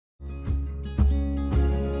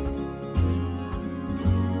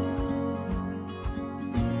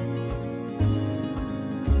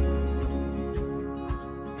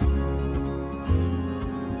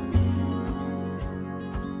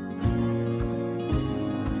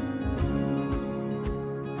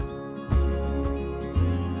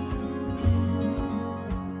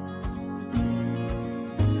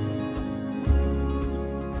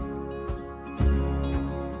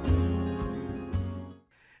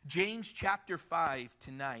James chapter 5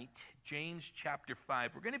 tonight. James chapter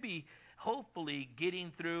 5. We're going to be hopefully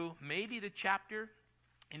getting through maybe the chapter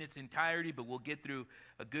in its entirety, but we'll get through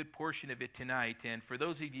a good portion of it tonight. And for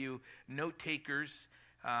those of you note takers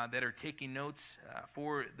that are taking notes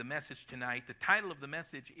for the message tonight, the title of the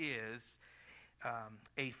message is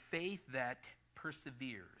A Faith That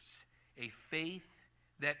Perseveres. A Faith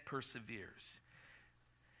That Perseveres.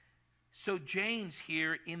 So James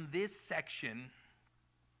here in this section,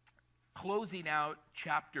 closing out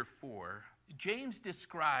chapter 4, James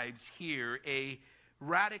describes here a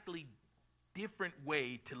radically different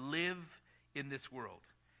way to live in this world.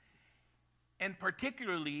 And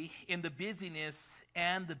particularly in the busyness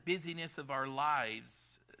of our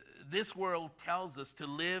lives, this world tells us to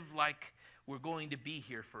live like we're going to be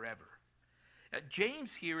here forever.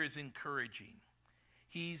 James here is encouraging.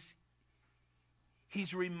 He's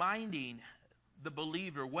reminding the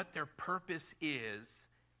believer what their purpose is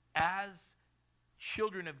as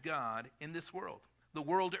children of God in this world. The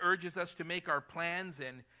world urges us to make our plans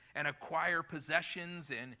and acquire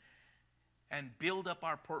possessions and build up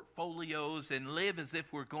our portfolios and live as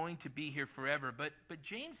if we're going to be here forever. But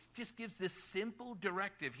James just gives this simple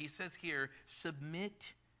directive. He says here,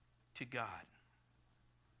 submit to God.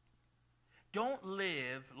 Don't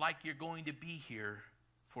live like you're going to be here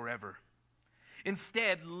forever.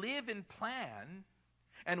 Instead, live and plan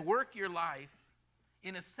and work your life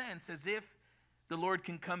in a sense as if the Lord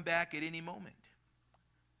can come back at any moment.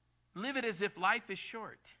 Live it as if life is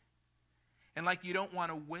short and like you don't want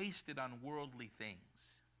to waste it on worldly things.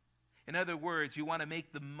 In other words, you want to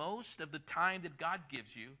make the most of the time that God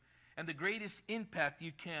gives you and the greatest impact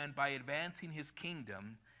you can by advancing His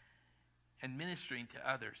kingdom and ministering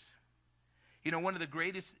to others. You know, one of the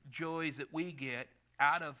greatest joys that we get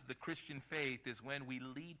out of the Christian faith is when we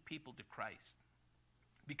lead people to Christ.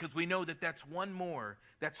 Because we know that that's one more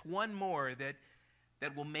that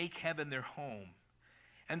will make heaven their home.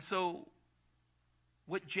 And so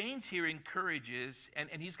what James here encourages, and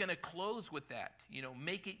he's going to close with that, you know,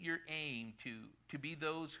 make it your aim to be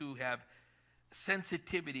those who have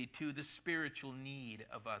sensitivity to the spiritual need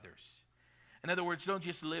of others. In other words, don't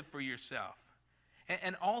just live for yourself.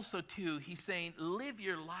 And also, too, he's saying, live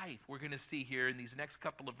your life, we're going to see here in these next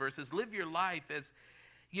couple of verses, live your life as,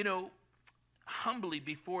 you know, humbly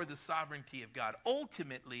before the sovereignty of God,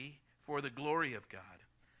 ultimately for the glory of God.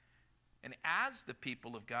 And as the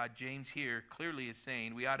people of God, James here clearly is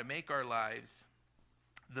saying we ought to make our lives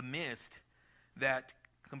the mist that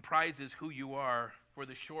comprises who you are for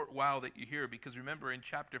the short while that you're here. Because remember in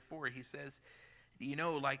chapter 4, he says,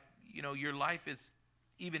 your life is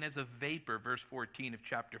even as a vapor, verse 14 of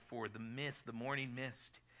chapter 4, the mist, the morning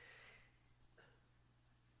mist.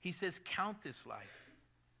 He says, count this life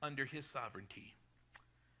under His sovereignty.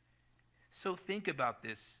 So think about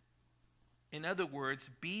this. In other words,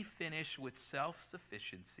 be finished with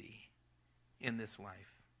self-sufficiency in this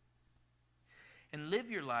life. And live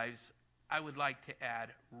your lives, I would like to add,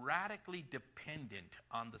 radically dependent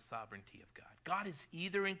on the sovereignty of God. God is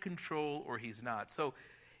either in control or He's not. So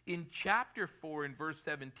in chapter 4 in verse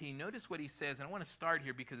 17, notice what he says, and I want to start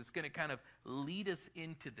here because it's going to kind of lead us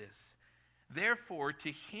into this. Therefore,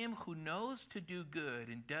 to him who knows to do good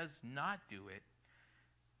and does not do it,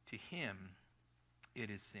 to him it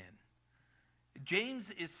is sin.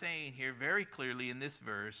 James is saying here very clearly in this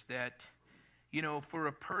verse that, you know, for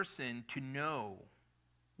a person to know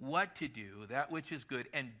what to do, that which is good,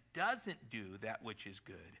 and doesn't do that which is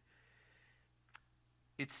good,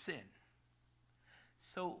 it's sin.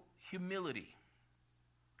 So humility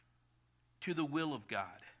to the will of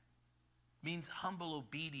God means humble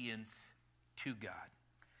obedience to God.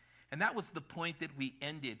 And that was the point that we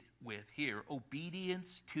ended with here,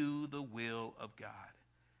 obedience to the will of God.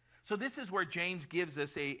 So this is where James gives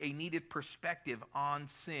us a needed perspective on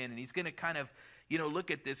sin. And he's going to kind of, you know,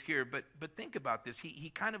 look at this here. But think about this.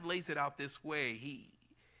 He kind of lays it out this way.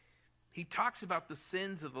 He talks about the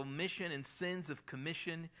sins of omission and sins of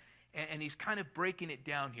commission. And he's kind of breaking it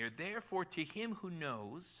down here. Therefore, to him who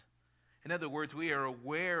knows, in other words, we are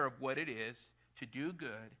aware of what it is to do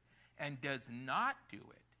good and does not do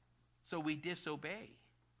it, so we disobey.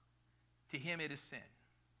 To him it is sin.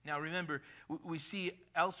 Now remember, we see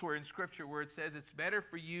elsewhere in Scripture where it says it's better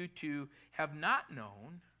for you to have not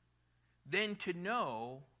known than to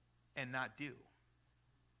know and not do,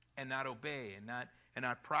 and not obey, and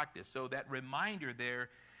not practice. So that reminder there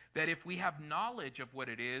that if we have knowledge of what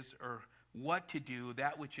it is or what to do,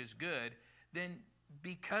 that which is good, then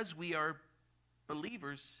because we are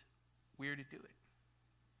believers, we are to do it.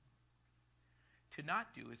 To not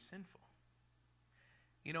do is sinful.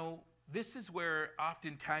 You know, this is where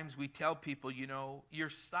oftentimes we tell people, you know, your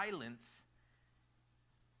silence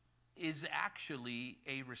is actually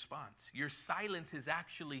a response. Your silence is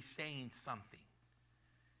actually saying something.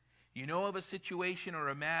 You know of a situation or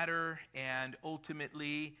a matter, and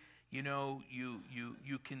ultimately, you know,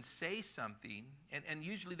 you can say something, and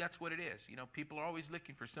usually that's what it is. You know, people are always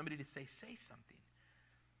looking for somebody to say something.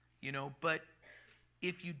 You know, but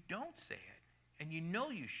if you don't say it, and you know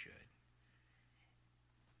you should,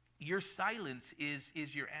 your silence is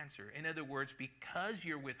your answer. In other words, because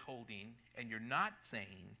you're withholding and you're not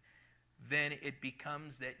saying, then it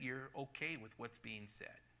becomes that you're okay with what's being said.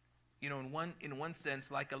 You know, in one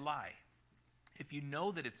sense, like a lie. If you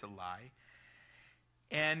know that it's a lie,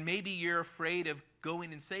 and maybe you're afraid of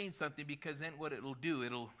going and saying something, because then what it'll do,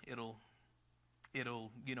 it'll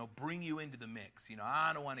you know, bring you into the mix. You know,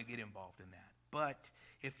 I don't want to get involved in that. But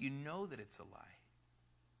if you know that it's a lie,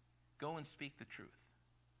 go and speak the truth,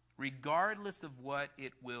 regardless of what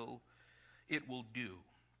it will do.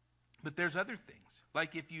 But there's other things.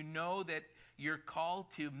 Like if you know that you're called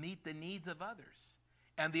to meet the needs of others,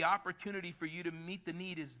 and the opportunity for you to meet the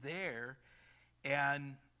need is there,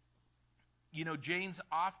 and you know, James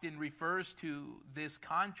often refers to this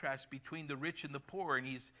contrast between the rich and the poor, and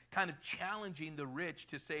he's kind of challenging the rich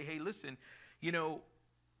to say, hey, listen, you know,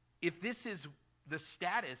 if this is the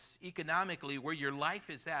status economically where your life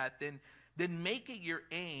is at, then make it your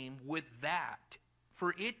aim with that,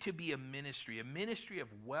 for it to be a ministry of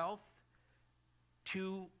wealth,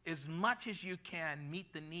 to as much as you can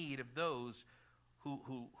meet the need of those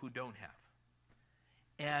who don't have.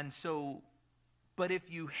 And so, but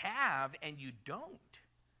if you have and you don't,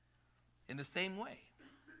 in the same way,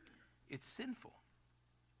 it's sinful.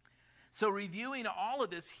 So reviewing all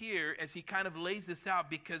of this here as he kind of lays this out,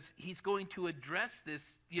 because he's going to address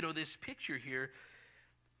this, you know, this picture here.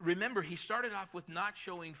 Remember, he started off with not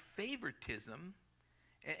showing favoritism,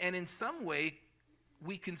 and in some way,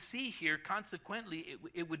 we can see here, consequently,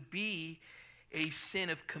 it would be a sin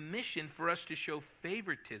of commission for us to show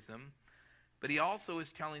favoritism. But he also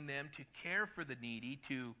is telling them to care for the needy,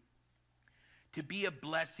 to be a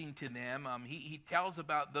blessing to them. He tells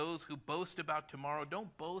about those who boast about tomorrow.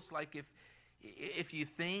 Don't boast like if you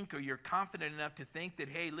think, or you're confident enough to think that,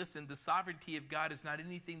 hey, listen, the sovereignty of God is not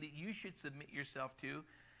anything that you should submit yourself to,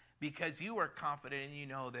 because you are confident and you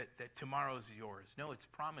know that tomorrow is yours. No, it's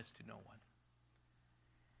promised to no one.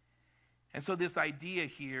 And so this idea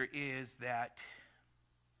here is that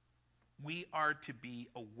we are to be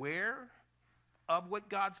aware of what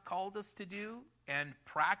God's called us to do and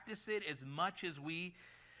practice it as much as we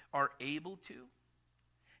are able to.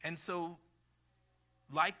 And so,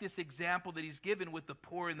 like this example that he's given with the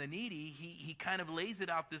poor and the needy, he kind of lays it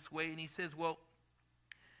out this way, and he says, well,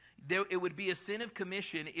 it would be a sin of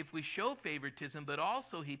commission if we show favoritism, but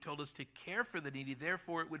also he told us to care for the needy.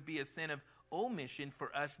 Therefore, it would be a sin of omission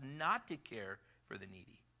for us not to care for the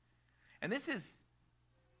needy. And this is,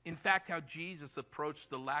 in fact, how Jesus approached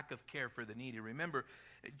the lack of care for the needy. Remember,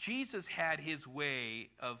 Jesus had his way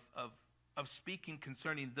of speaking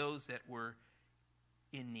concerning those that were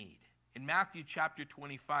in need. In Matthew chapter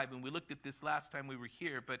 25, and we looked at this last time we were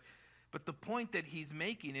here, but the point that he's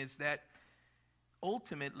making is that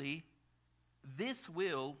ultimately this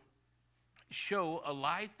will show a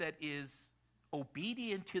life that is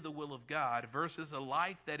obedient to the will of God versus a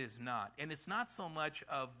life that is not. And it's not so much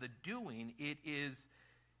of the doing, it is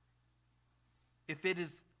if it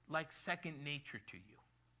is like second nature to you.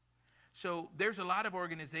 So there's a lot of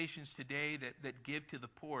organizations today that give to the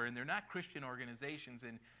poor, and they're not Christian organizations.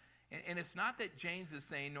 And it's not that James is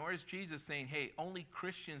saying, nor is Jesus saying, hey, only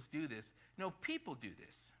Christians do this. No, people do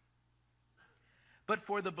this. But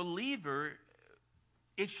for the believer,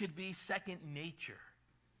 it should be second nature.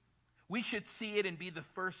 We should see it and be the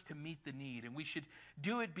first to meet the need, and we should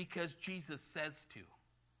do it because Jesus says to.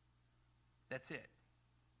 That's it.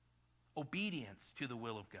 Obedience to the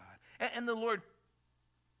will of God. And the Lord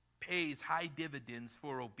pays high dividends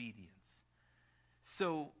for obedience.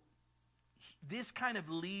 So this kind of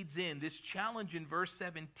leads in, this challenge in verse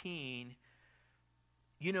 17,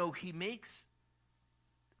 you know, he makes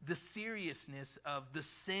the seriousness of the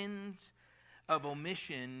sins of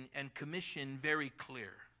omission and commission very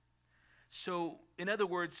clear. So, in other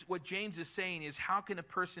words, what James is saying is, how can a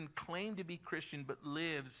person claim to be Christian but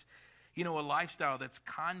lives, you know, a lifestyle that's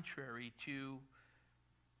contrary to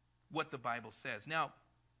what the Bible says? Now,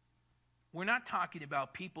 we're not talking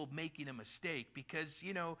about people making a mistake, because,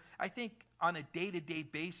 you know, I think on a day-to-day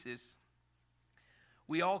basis,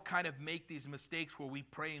 we all kind of make these mistakes where we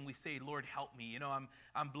pray and we say, Lord, help me. You know,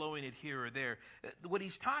 I'm blowing it here or there. What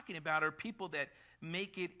he's talking about are people that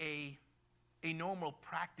make it a a normal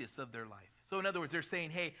practice of their life. So in other words, they're saying,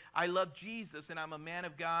 hey, I love Jesus and I'm a man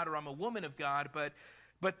of God or I'm a woman of God,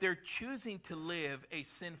 but they're choosing to live a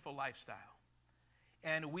sinful lifestyle.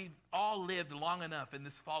 And we've all lived long enough in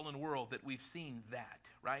this fallen world that we've seen that,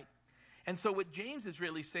 right? And so what James is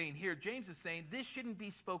really saying here, James is saying this shouldn't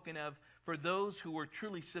be spoken of for those who are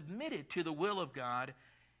truly submitted to the will of God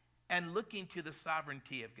and looking to the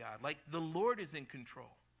sovereignty of God. Like the Lord is in control.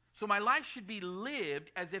 So my life should be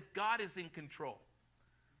lived as if God is in control.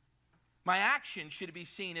 My action should be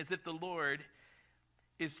seen as if the Lord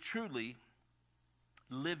is truly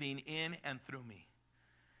living in and through me.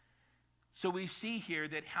 So we see here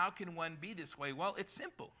that how can one be this way? Well, it's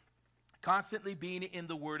simple. Constantly being in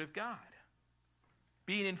the Word of God.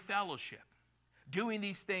 Being in fellowship. Doing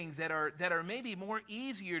these things that are maybe more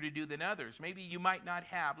easier to do than others. Maybe you might not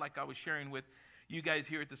have, like I was sharing with you guys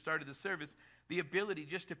here at the start of the service, the ability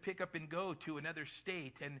just to pick up and go to another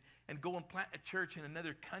state and go and plant a church in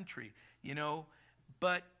another country, you know.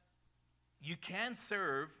 But you can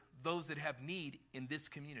serve those that have need in this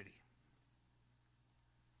community.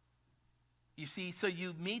 You see, so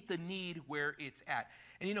you meet the need where it's at.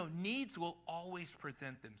 And you know, needs will always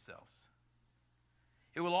present themselves.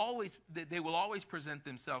 They will always present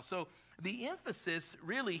themselves. So the emphasis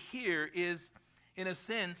really here is, in a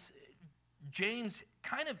sense, James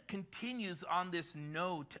kind of continues on this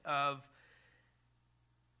note of,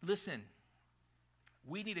 listen,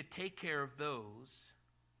 we need to take care of those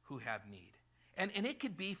who have need. And it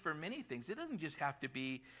could be for many things. It doesn't just have to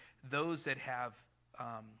be those that have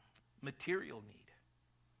material need.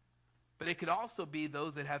 But it could also be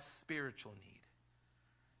those that have spiritual need.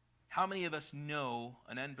 How many of us know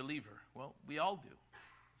an unbeliever? Well, we all do.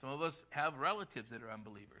 Some of us have relatives that are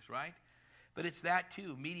unbelievers, right? But it's that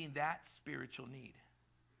too, meeting that spiritual need.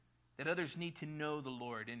 That others need to know the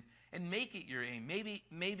Lord and make it your aim.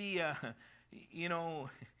 Maybe you know,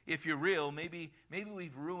 if you're real, maybe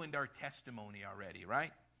we've ruined our testimony already,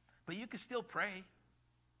 right? But you could still pray.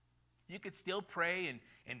 You could still pray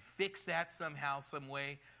and fix that somehow, some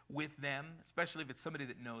way with them, especially if it's somebody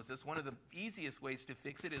that knows us. One of the easiest ways to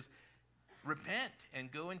fix it is repent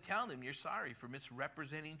and go and tell them you're sorry for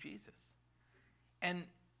misrepresenting Jesus. And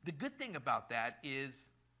the good thing about that is,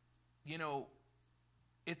 you know,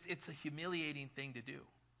 it's a humiliating thing to do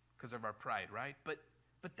because of our pride, right? But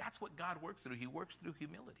that's what God works through. He works through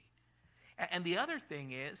humility. And the other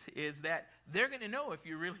thing is that they're going to know if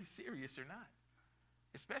you're really serious or not,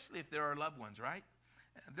 especially if there are loved ones, right?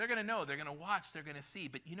 They're going to know, they're going to watch, they're going to see.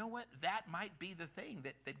 But you know what? That might be the thing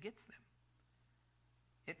that gets them.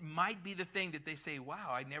 It might be the thing that they say,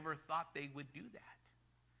 wow, I never thought they would do that.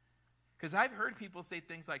 Because I've heard people say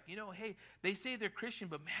things like, you know, hey, they say they're Christian,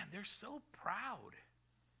 but man, they're so proud.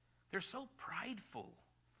 They're so prideful.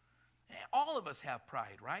 All of us have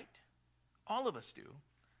pride, right? All of us do.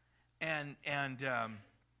 And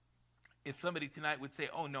if somebody tonight would say,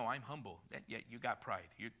 oh, no, I'm humble, yeah, you got pride.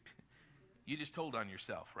 You just told on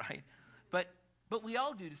yourself, right? But we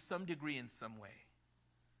all do to some degree in some way.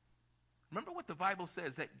 Remember what the Bible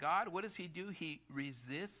says, that God, what does he do? He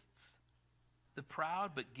resists the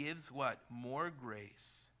proud, but gives what? More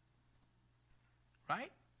grace.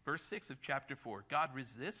 Right? Verse 6 of chapter 4. God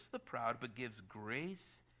resists the proud, but gives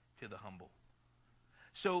grace to the humble.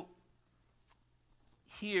 So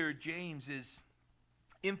here James is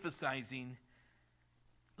emphasizing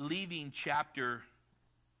leaving chapter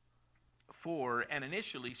 4 and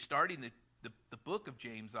initially starting the book of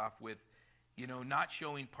James off with, you know, not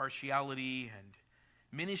showing partiality and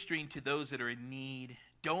ministering to those that are in need.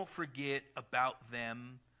 Don't forget about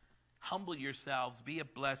them. Humble yourselves. Be a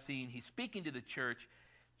blessing. He's speaking to the church.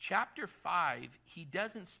 Chapter 5, he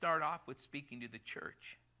doesn't start off with speaking to the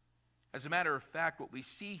church. As a matter of fact, what we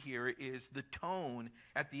see here is the tone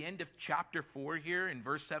at the end of chapter 4 here in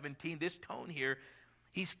verse 17. This tone here,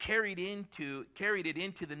 he's carried it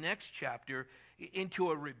into the next chapter,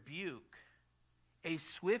 into a rebuke, a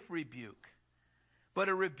swift rebuke. But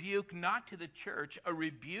a rebuke not to the church, a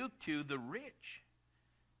rebuke to the rich.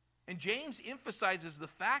 And James emphasizes the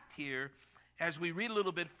fact here, as we read a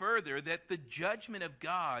little bit further, that the judgment of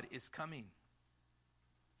God is coming.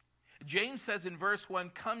 James says in verse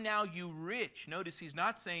 1, come now you rich. Notice he's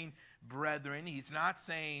not saying brethren. He's not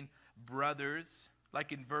saying brothers.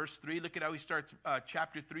 Like in verse 3, look at how he starts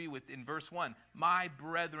chapter 3 in verse 1. My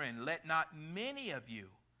brethren, let not many of you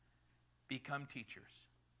become teachers.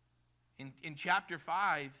 In chapter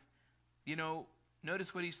 5, you know,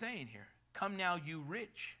 notice what he's saying here. Come now you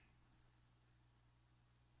rich.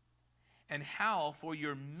 And how for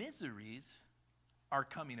your miseries are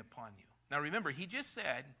coming upon you. Now remember, he just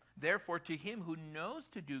said, therefore to him who knows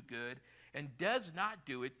to do good and does not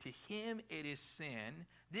do it, to him it is sin.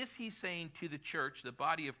 This he's saying to the church, the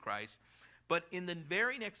body of Christ. But in the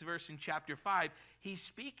very next verse in chapter 5, he's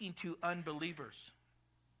speaking to unbelievers.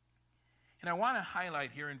 And I want to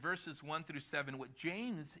highlight here in verses 1 through 7, what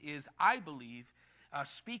James is, I believe,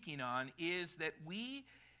 speaking on is that we,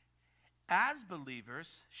 as believers,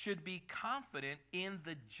 should be confident in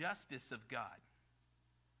the justice of God.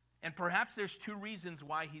 And perhaps there's two reasons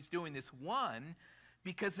why he's doing this. One,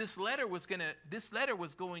 because this letter was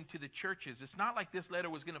going to the churches. It's not like this letter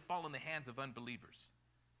was going to fall in the hands of unbelievers.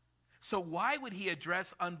 So why would he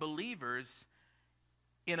address unbelievers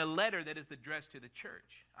in a letter that is addressed to the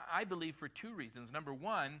church? I believe for two reasons. Number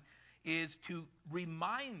one is to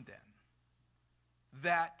remind them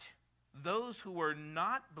that those who are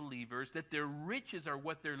not believers, that their riches are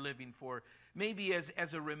what they're living for, maybe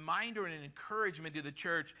as a reminder and an encouragement to the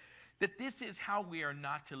church that this is how we are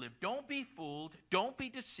not to live. Don't be fooled. Don't be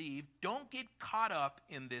deceived. Don't get caught up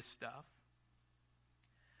in this stuff.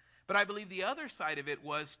 But I believe the other side of it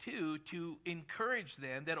was, too, to encourage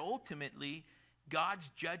them that ultimately God's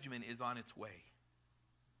judgment is on its way.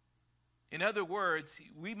 In other words,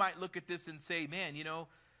 we might look at this and say, man, you know,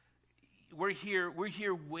 we're here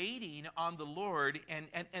waiting on the Lord,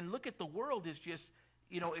 and look at the world is just,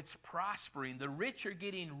 you know, it's prospering. The rich are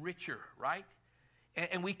getting richer, right?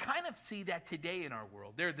 And we kind of see that today in our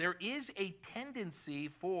world. There is a tendency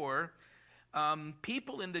for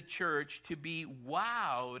people in the church to be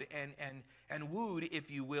wowed and wooed, if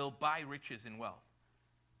you will, by riches and wealth.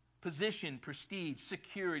 Position, prestige,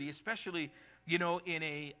 security, especially, you know, in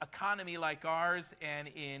an economy like ours and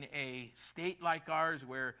in a state like ours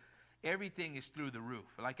where everything is through the roof.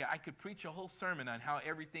 Like, I could preach a whole sermon on how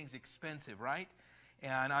everything's expensive, right?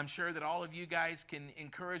 And I'm sure that all of you guys can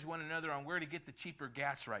encourage one another on where to get the cheaper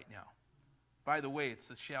gas right now. By the way, it's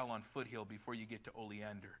the Shell on Foothill before you get to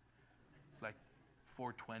Oleander. It's like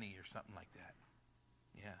 $4.20 or something like that.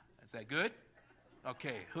 Yeah, is that good?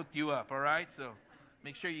 Okay, hooked you up, all right? So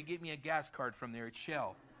make sure you get me a gas card from there at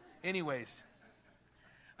Shell. Anyways.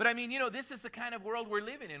 But I mean, you know, this is the kind of world we're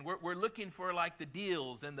living in. We're looking for like the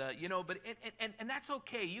deals and the, you know, but and that's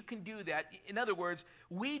okay. You can do that. In other words,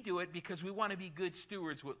 we do it because we want to be good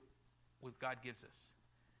stewards with what God gives us,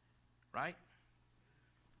 right?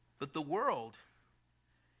 But the world,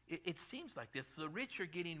 it seems like this. The rich are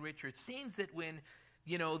getting richer. It seems that when,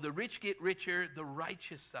 you know, the rich get richer, the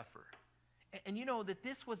righteous suffer. And you know that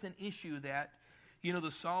this was an issue that, you know, the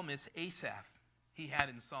psalmist Asaph, he had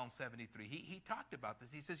in Psalm 73. He talked about this.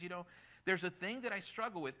 He says, you know, there's a thing that I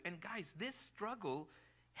struggle with. And guys, this struggle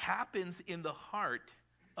happens in the heart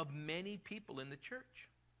of many people in the church.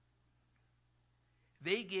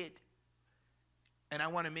 They get, and I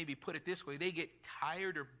want to maybe put it this way, they get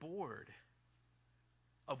tired or bored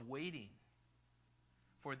of waiting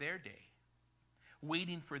for their day,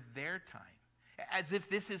 waiting for their time, as if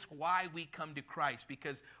this is why we come to Christ,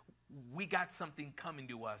 because we got something coming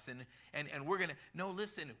to us, and we're going to, no,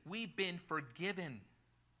 listen, we've been forgiven.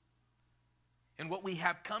 And what we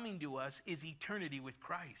have coming to us is eternity with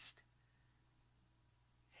Christ.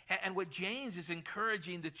 And what James is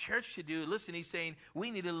encouraging the church to do, listen, he's saying we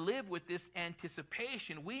need to live with this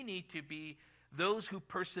anticipation. We need to be those who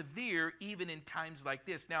persevere even in times like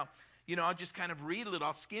this. Now, you know, I'll just kind of read a little.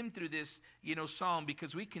 I'll skim through this, you know, psalm,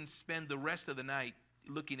 because we can spend the rest of the night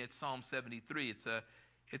looking at Psalm 73.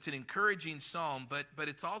 It's an encouraging psalm, but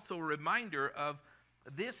it's also a reminder of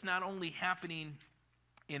this not only happening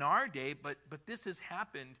in our day, but this has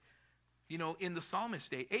happened, you know, in the psalmist's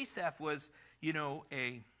day. Asaph was, you know,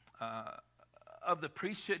 of the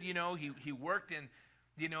priesthood. You know, he worked in,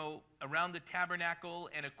 you know, around the tabernacle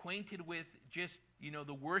and acquainted with just, you know,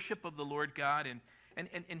 the worship of the Lord God.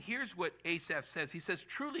 And here's what Asaph says. He says,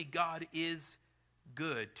 truly God is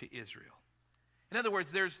good to Israel. In other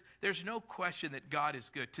words, there's no question that God is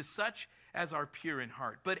good to such as are pure in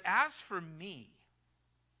heart. But as for me,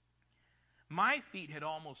 my feet had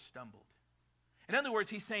almost stumbled. In other words,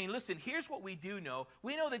 he's saying, listen, here's what we do know.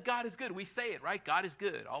 We know that God is good. We say it, right? God is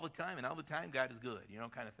good all the time, and all the time God is good, you know,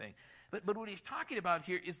 kind of thing. But what he's talking about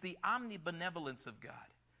here is the omnibenevolence of God.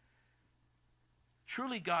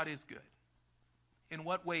 Truly God is good. In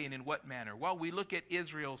what way and in what manner? Well, we look at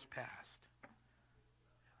Israel's past.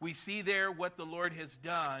 We see there what the Lord has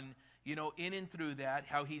done, you know, in and through that,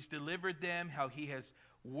 how he's delivered them, how he has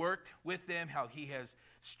worked with them, how he has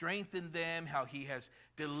strengthened them, how he has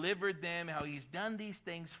delivered them, how he's done these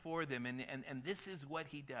things for them. And this is what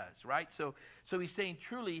he does, right? So he's saying,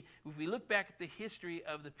 truly, if we look back at the history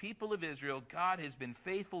of the people of Israel, God has been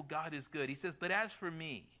faithful, God is good. He says, but as for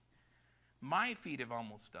me, my feet have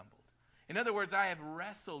almost stumbled. In other words, I have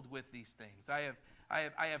wrestled with these things. I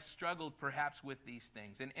I have struggled perhaps with these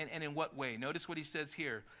things. And in what way? Notice what he says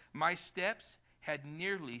here. My steps had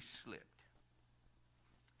nearly slipped.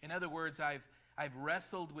 In other words, I've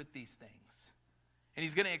wrestled with these things. And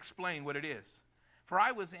he's going to explain what it is. For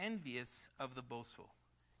I was envious of the boastful.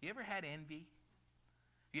 You ever had envy?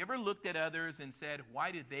 You ever looked at others and said,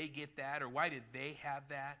 why did they get that? Or why did they have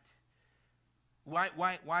that?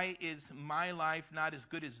 Why is my life not as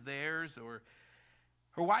good as theirs? Or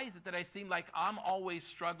why is it that I seem like I'm always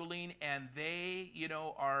struggling and they,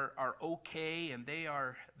 are okay and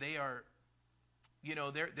they're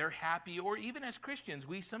happy? Or even as Christians,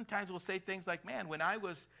 we sometimes will say things like, man, when I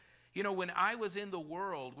was in the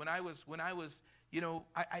world,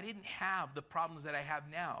 I didn't have the problems that I have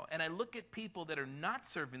now. And I look at people that are not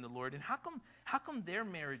serving the Lord, and how come their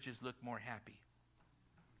marriages look more happy?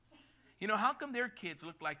 How come their kids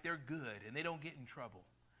look like they're good and they don't get in trouble?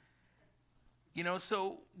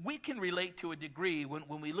 So we can relate to a degree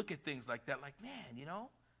when we look at things like that, like, man,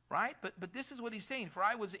 right? But this is what he's saying. For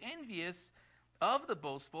I was envious of the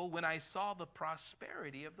boastful when I saw the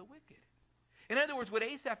prosperity of the wicked. In other words, what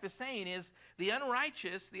Asaph is saying is the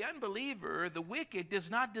unrighteous, the unbeliever, the wicked does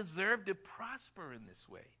not deserve to prosper in this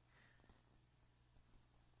way.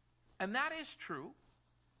 And that is true,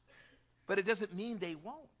 but it doesn't mean they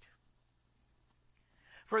won't.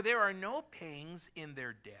 For there are no pangs in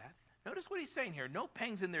their death. Notice what he's saying here, no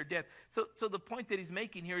pangs in their death. So the point that he's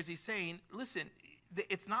making here is he's saying, listen,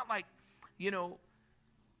 it's not like,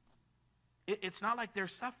 it's not like they're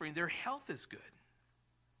suffering. Their health is good.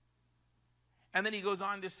 And then he goes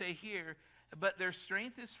on to say here, but their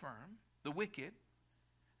strength is firm, the wicked.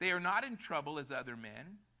 They are not in trouble as other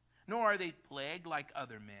men, nor are they plagued like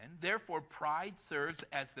other men. Therefore, pride serves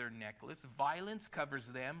as their necklace. Violence covers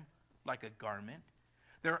them like a garment.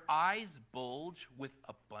 Their eyes bulge with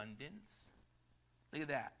abundance. Look at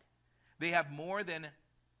that. They have more than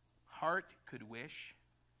heart could wish.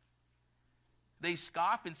 They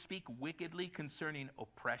scoff and speak wickedly concerning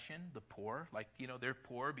oppression, the poor. Like, they're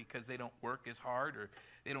poor because they don't work as hard or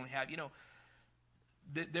they don't have,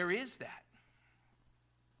 there is that.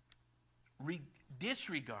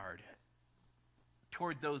 Disregard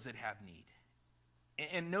toward those that have need.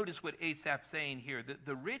 And notice what Asaph's saying here.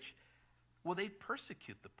 The rich, well, they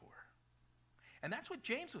persecute the poor. And that's what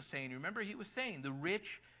James was saying. Remember, he was saying the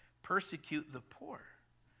rich persecute the poor.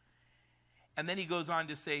 And then he goes on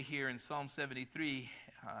to say here in Psalm 73,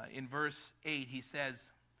 in verse 8, he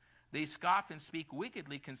says, they scoff and speak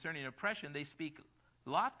wickedly concerning oppression. They speak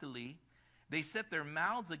loftily. They set their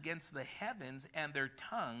mouths against the heavens, and their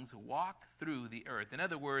tongues walk through the earth. In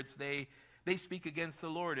other words, they speak against the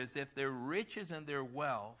Lord as if their riches and their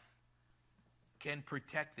wealth can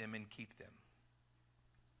protect them and keep them.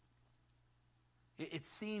 It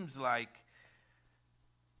seems like,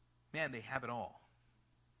 man, they have it all.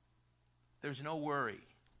 There's no worry.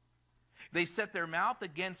 They set their mouth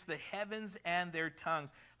against the heavens and their tongues.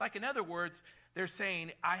 Like, in other words, they're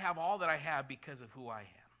saying, I have all that I have because of who I am.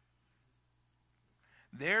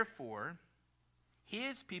 Therefore,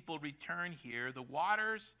 his people return here. The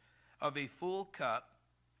waters of a full cup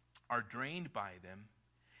are drained by them.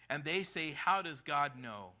 And they say, how does God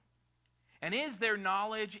know? And is there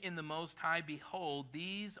knowledge in the Most High? Behold,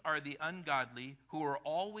 these are the ungodly who are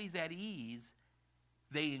always at ease.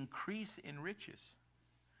 They increase in riches.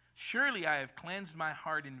 Surely I have cleansed my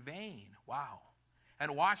heart in vain. Wow.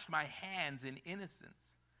 And washed my hands in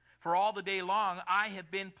innocence. For all the day long I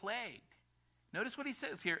have been plagued. Notice what he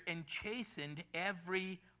says here, and chastened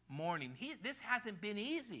every morning. This hasn't been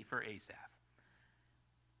easy for Asaph.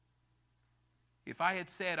 If I had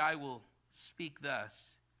said, I will speak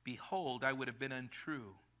thus, behold, I would have been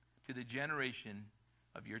untrue to the generation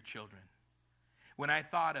of your children. When I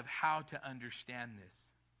thought of how to understand this,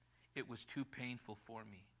 it was too painful for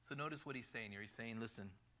me. So notice what he's saying here. He's saying, listen.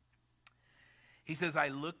 He says, I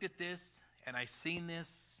looked at this, and I seen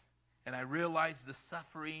this, and I realized the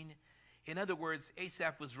suffering. In other words,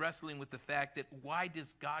 Asaph was wrestling with the fact that why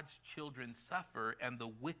does God's children suffer and the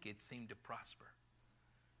wicked seem to prosper?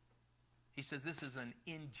 He says this is an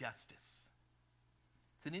injustice.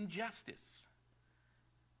 It's an injustice.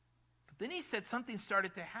 But then he said something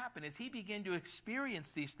started to happen. As he began to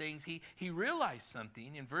experience these things, he realized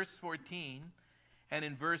something. In verse 14 and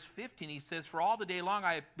in verse 15, he says, for all the day long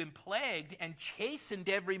I have been plagued and chastened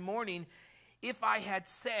every morning. If I had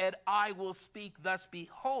said, I will speak thus,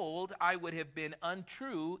 behold, I would have been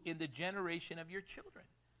untrue in the generation of your children.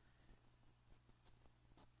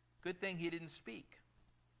 Good thing he didn't speak.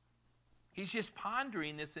 He's just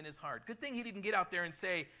pondering this in his heart. Good thing he didn't get out there and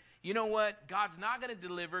say, you know what? God's not going to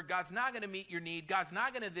deliver. God's not going to meet your need. God's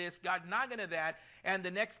not going to this. God's not going to that. And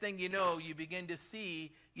the next thing you know, you begin to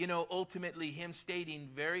see, ultimately him stating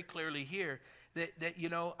very clearly here that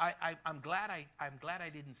I'm glad I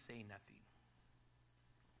didn't say nothing.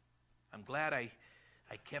 I'm glad I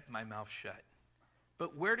kept my mouth shut.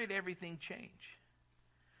 But where did everything change?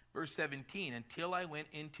 Verse 17, until I went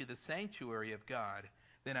into the sanctuary of God,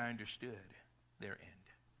 then I understood their end.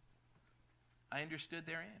 I understood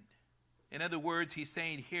their end. In other words, he's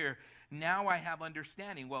saying here, now I have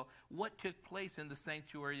understanding. Well, what took place in the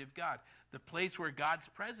sanctuary of God? The place where God's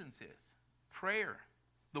presence is. Prayer.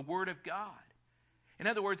 The Word of God. In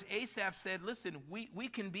other words, Asaph said, listen, we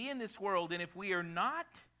can be in this world, and if we are not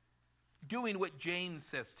doing what James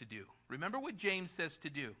says to do. Remember what James says to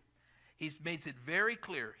do. He makes it very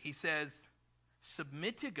clear. He says,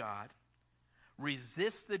 submit to God,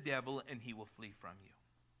 resist the devil, and he will flee from you.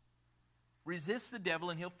 Resist the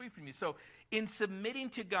devil, and he'll flee from you. So in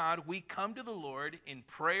submitting to God, we come to the Lord in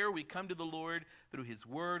prayer. We come to the Lord through his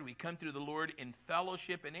word. We come to the Lord in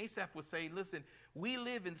fellowship. And Asaph was saying, listen, we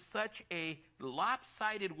live in such a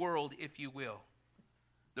lopsided world, if you will.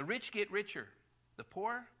 The rich get richer. The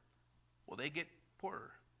poor, well, they get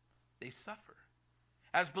poorer. They suffer.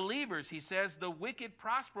 As believers, he says, the wicked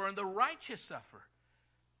prosper and the righteous suffer.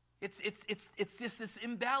 It's just this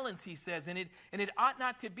imbalance, he says, and it ought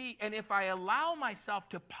not to be. And if I allow myself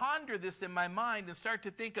to ponder this in my mind and start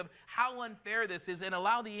to think of how unfair this is and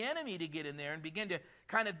allow the enemy to get in there and begin to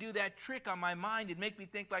kind of do that trick on my mind and make me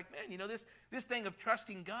think like, man, this thing of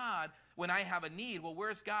trusting God when I have a need, well,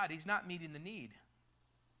 where's God? He's not meeting the need.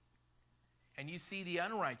 And you see the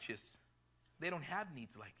unrighteous, they don't have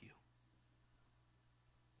needs like you.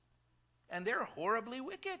 And they're horribly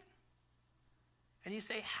wicked. And you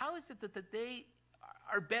say, how is it that they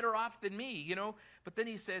are better off than me? But then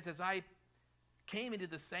he says, as I came into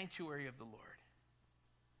the sanctuary of the Lord,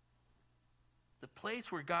 the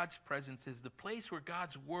place where God's presence is, the place where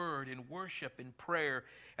God's word and worship and prayer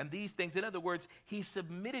and these things. In other words, he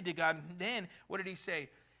submitted to God. And then, what did he say?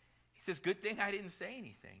 He says, good thing I didn't say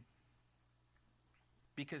anything,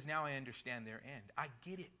 because now I understand their end. I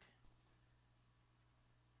get it.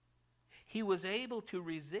 He was able to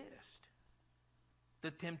resist the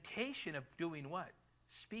temptation of doing what?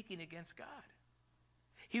 Speaking against God.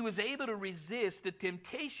 He was able to resist the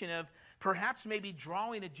temptation of perhaps maybe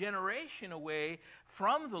drawing a generation away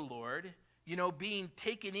from the Lord, being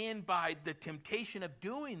taken in by the temptation of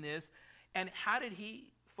doing this. And how did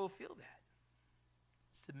he fulfill that?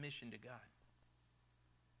 Submission to God.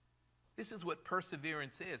 This is what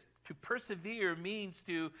perseverance is. To persevere means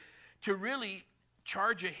to really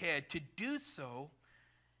charge ahead, to do so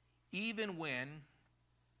even when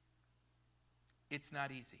it's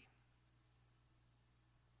not easy.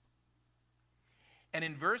 And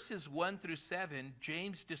in verses 1 through 7,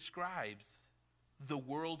 James describes the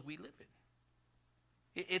world we live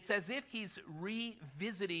in. It's as if he's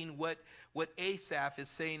revisiting what Asaph is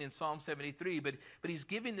saying in Psalm 73, but he's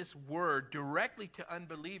giving this word directly to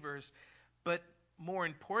unbelievers, but more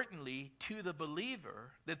importantly, to the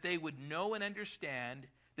believer, that they would know and understand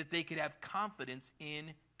that they could have confidence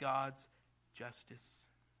in God's justice.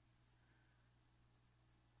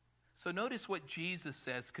 So notice what Jesus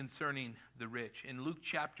says concerning the rich in Luke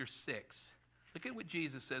chapter 6. Look at what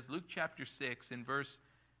Jesus says, Luke chapter 6 in verse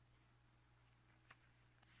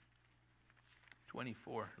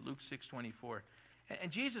 24. Luke 6:24.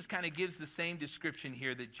 And Jesus kind of gives the same description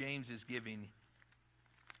here that James is giving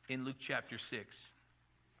in Luke chapter 6.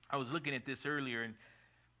 I was looking at this earlier, and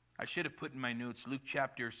I should have put in my notes Luke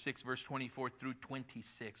chapter 6, verse 24 through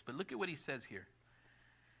 26. But look at what he says here.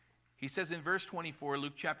 He says in verse 24,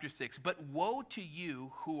 Luke chapter 6, but woe to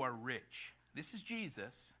you who are rich. This is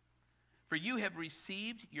Jesus. For you have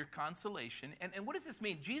received your consolation. And what does this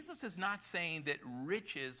mean? Jesus is not saying that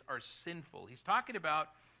riches are sinful. He's talking about,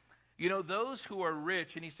 those who are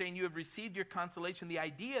rich, and he's saying you have received your consolation. The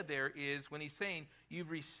idea there is when he's saying you've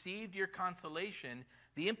received your consolation,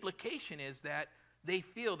 the implication is that they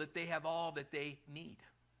feel that they have all that they need.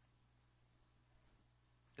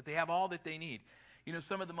 That they have all that they need.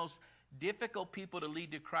 Some of the most difficult people to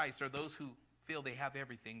lead to Christ are those who feel they have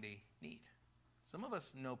everything they need. Some of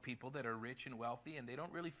us know people that are rich and wealthy, and they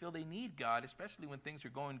don't really feel they need God, especially when things are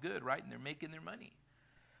going good, right? And they're making their money.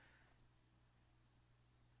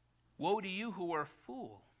 Woe to you who are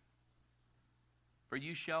full, for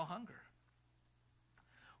you shall hunger.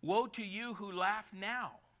 Woe to you who laugh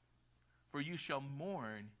now, for you shall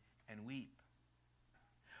mourn and weep.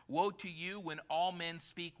 Woe to you when all men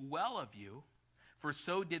speak well of you, for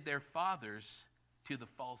so did their fathers to the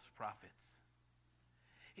false prophets.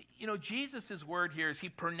 You know, Jesus' word here, as he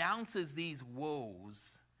pronounces these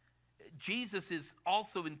woes, Jesus is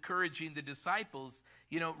also encouraging the disciples,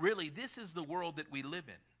 you know, really, this is the world that we live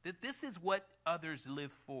in. That this is what others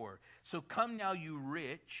live for. So come now, you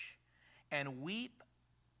rich, and weep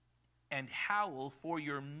and howl for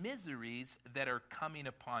your miseries that are coming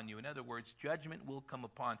upon you. In other words, judgment will come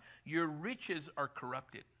upon. Your riches are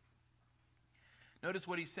corrupted. Notice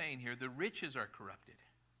what he's saying here. The riches are corrupted.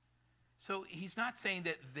 So he's not saying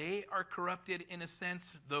that they are corrupted in a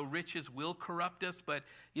sense, though riches will corrupt us. But,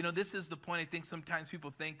 you know, this is the point. I think sometimes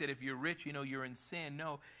people think that if you're rich, you know, you're in sin.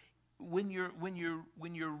 No, when your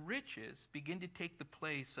riches begin to take the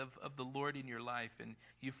place of the Lord in your life, and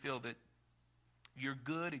you feel that you're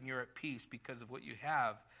good and you're at peace because of what you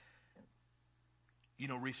have, you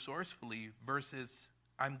know, resourcefully, versus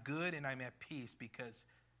I'm good and I'm at peace because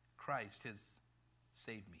Christ has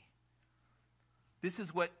saved me. This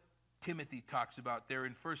is what Timothy talks about there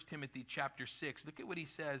in 1 Timothy chapter 6. Look at what he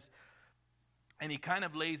says, and he kind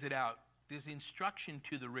of lays it out. This instruction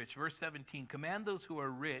to the rich. Verse 17, command those who are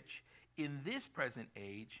rich in this present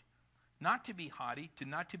age not to be haughty,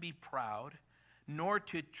 not to be proud, nor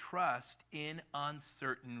to trust in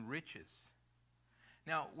uncertain riches.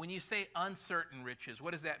 Now, when you say uncertain riches,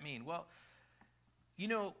 what does that mean? Well, you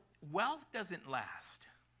know, wealth doesn't last.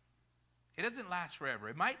 It doesn't last forever.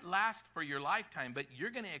 It might last for your lifetime, but you're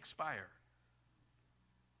going to expire.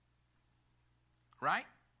 Right?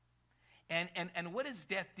 And what does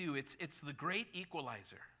death do? It's the great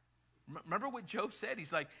equalizer. Remember what Job said?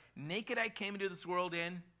 He's like, naked I came into this world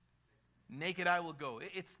in, naked I will go.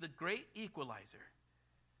 It's the great equalizer.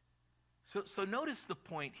 So notice the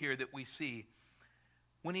point here that we see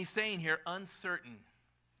when he's saying here, uncertain.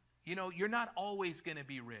 You know, you're not always going to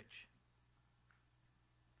be rich.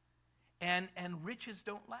 And riches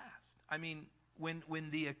don't last. I mean, when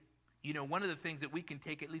the, you know, one of the things that we can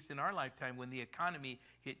take, at least in our lifetime, when the economy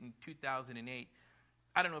hit in 2008,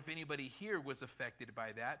 I don't know if anybody here was affected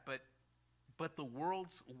by that, but the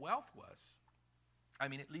world's wealth was. I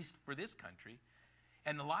mean, at least for this country.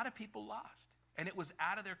 And a lot of people lost. And it was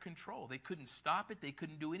out of their control. They couldn't stop it. They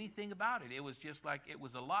couldn't do anything about it. It was just like it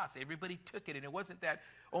was a loss. Everybody took it. And it wasn't that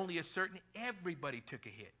only a certain, everybody took a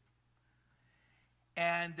hit.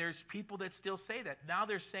 And there's people that still say that. Now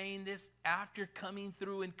they're saying this after coming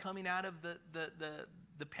through and coming out of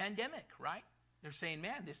the pandemic, right? They're saying,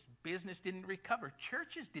 man, this business didn't recover.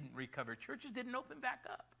 Churches didn't recover. Churches didn't open back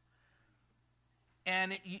up.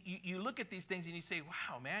 And you look at these things and you say,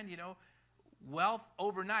 wow, man, you know, wealth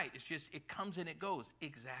overnight, it's just, it comes and it goes.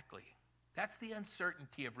 Exactly. That's the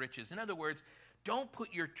uncertainty of riches. In other words, don't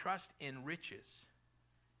put your trust in riches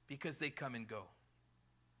because they come and go.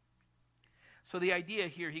 So the idea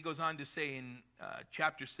here, he goes on to say in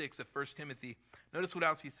chapter 6 of 1 Timothy, notice what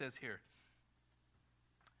else he says here.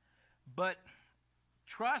 But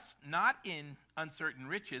trust not in uncertain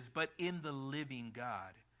riches, but in the living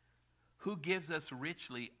God, who gives us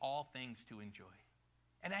richly all things to enjoy.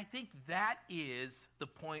 And I think that is the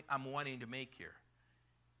point I'm wanting to make here.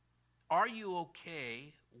 Are you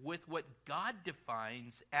okay with what God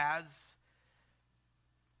defines as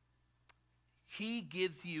He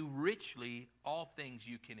gives you richly all things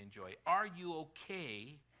you can enjoy? Are you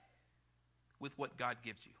okay with what God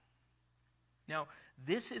gives you? Now,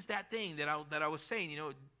 this is that thing that I was saying, you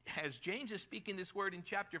know, as James is speaking this word in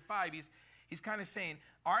chapter 5, he's kind of saying,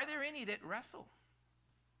 are there any that wrestle?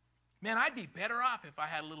 Man, I'd be better off if I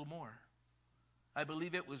had a little more. I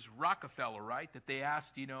believe it was Rockefeller, right, that they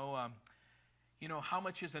asked, you know, how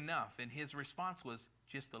much is enough? And his response was,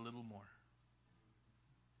 just a little more.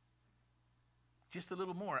 Just a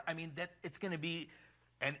little more. I mean, that it's going to be,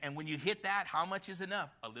 and when you hit that, how much is enough?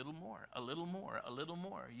 A little more, a little more, a little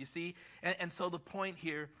more. You see? And so the point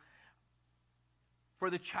here, for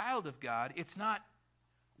the child of God, it's not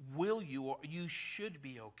will you or you should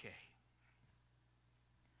be okay.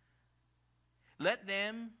 Let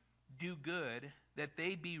them do good, that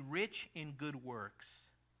they be rich in good works,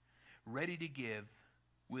 ready to give,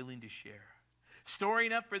 willing to share,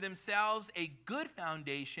 storing up for themselves a good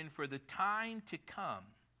foundation for the time to come,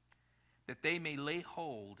 that they may lay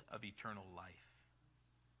hold of eternal life.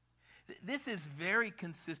 This is very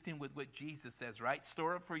consistent with what Jesus says, right?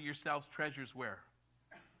 Store up for yourselves treasures where?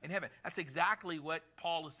 In heaven. That's exactly what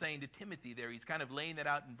Paul is saying to Timothy there. He's kind of laying that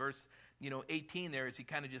out in verse 18 there, as he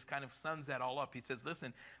kind of sums that all up. He says,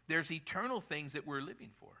 listen, there's eternal things that we're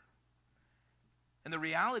living for. And the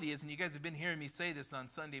reality is, and you guys have been hearing me say this on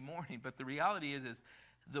Sunday morning, but the reality is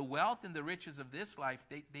the wealth and the riches of this life,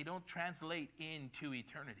 they don't translate into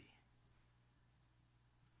eternity.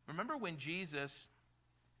 Remember when Jesus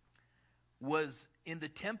was in the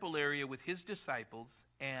temple area with his disciples,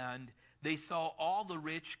 and they saw all the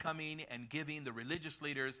rich coming and giving, the religious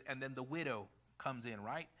leaders, and then the widow comes in,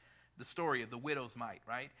 right? The story of the widow's mite,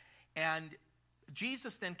 right? And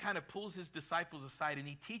Jesus then kind of pulls his disciples aside, and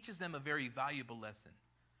he teaches them a very valuable lesson.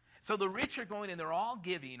 So the rich are going, and they're all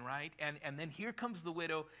giving, right? And then here comes the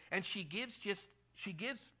widow, and she gives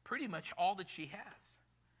pretty much all that she has.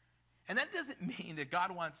 And that doesn't mean that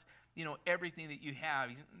God wants, everything that you have.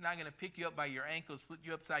 He's not going to pick you up by your ankles, flip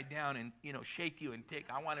you upside down, and, shake you and take,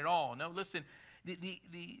 I want it all. No, listen,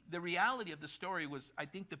 the reality of the story was, I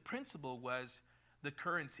think the principle was the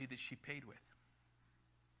currency that she paid with.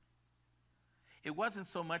 It wasn't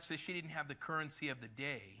so much that she didn't have the currency of the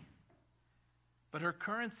day, but her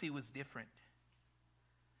currency was different.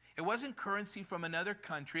 It wasn't currency from another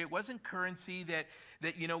country. It wasn't currency that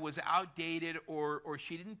was outdated or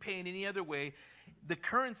she didn't pay in any other way. The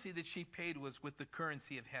currency that she paid was with the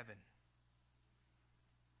currency of heaven.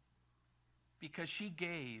 Because she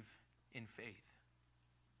gave in faith.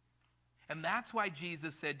 And that's why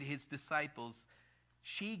Jesus said to his disciples,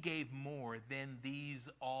 she gave more than these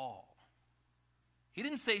all. He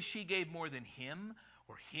didn't say she gave more than him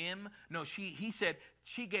or him. No, he said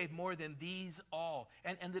she gave more than these all.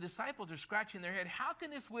 And the disciples are scratching their head. How can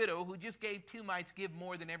this widow who just gave 2 mites give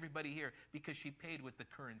more than everybody here? Because she paid with the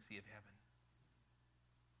currency of heaven.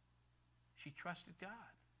 She trusted God.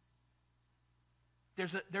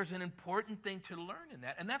 There's an important thing to learn in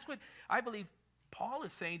that. And that's what I believe Paul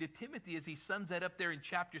is saying to Timothy as he sums that up there in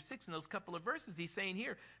chapter 6 in those couple of verses. He's saying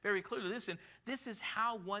here very clearly, listen, this is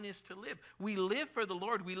how one is to live. We live for the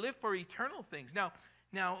Lord. We live for eternal things.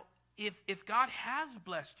 Now, if God has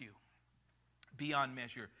blessed you beyond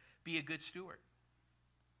measure, be a good steward.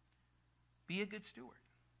 Be a good steward.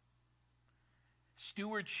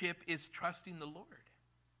 Stewardship is trusting the Lord.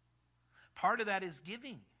 Part of that is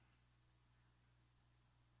giving.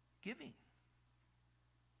 Giving.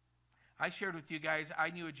 I shared with you guys,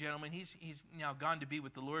 I knew a gentleman, he's now gone to be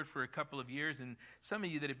with the Lord for a couple of years, and some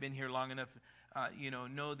of you that have been here long enough,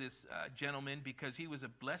 know this gentleman because he was a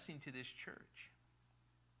blessing to this church.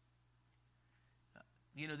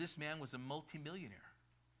 This man was a multimillionaire.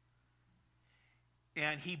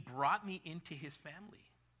 And he brought me into his family,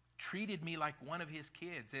 treated me like one of his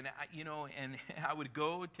kids. And, and I would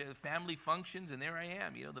go to family functions, and there I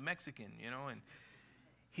am, the Mexican, and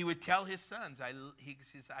he would tell his sons, he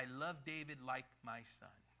says, I love David like my son.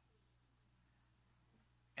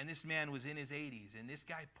 And this man was in his 80s, and this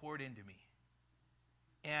guy poured into me.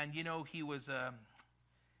 And, he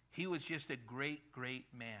was just a great, great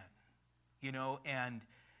man, and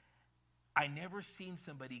I never seen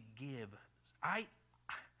somebody give. I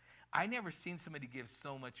never seen somebody give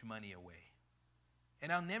so much money away.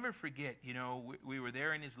 And I'll never forget, we were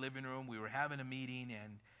there in his living room, we were having a meeting,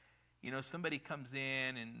 and somebody comes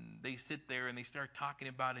in and they sit there and they start talking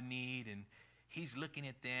about a need, and he's looking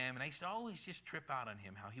at them, and I used to always just trip out on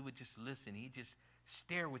him, how he would just listen. He'd just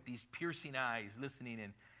stare with these piercing eyes listening,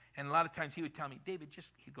 and a lot of times he would tell me, David,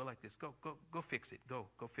 he'd go like this, go fix it, go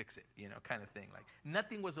fix it, kind of thing. Like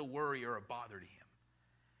nothing was a worry or a bother to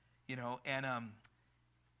him, and I'll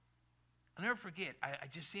never forget, I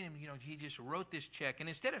just seen him, he just wrote this check, and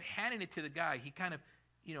instead of handing it to the guy, he kind of,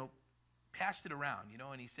 passed it around,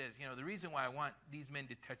 and he says, the reason why I want these men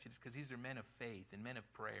to touch it is because these are men of faith and men of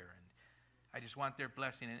prayer, and I just want their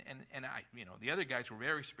blessing. And I, the other guys were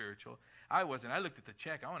very spiritual. I wasn't. I looked at the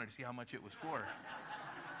check. I wanted to see how much it was for.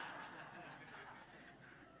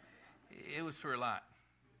 It was for a lot.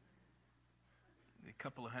 A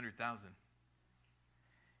couple of $100,000.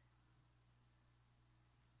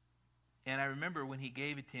 And I remember when he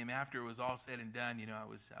gave it to him after it was all said and done,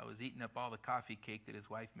 I was eating up all the coffee cake that his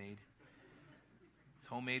wife made. It's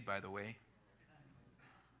homemade, by the way.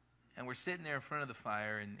 And we're sitting there in front of the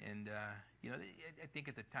fire, and I think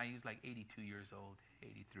at the time he was like 82 years old,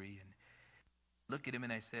 83, and look at him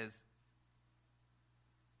and I says,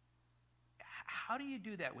 how do you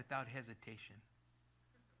do that without hesitation?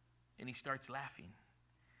 And he starts laughing.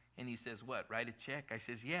 And he says, what, write a check? I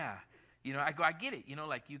says, yeah. I go, I get it.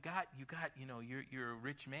 Like you got, you're a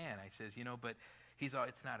rich man. I says, but he's all,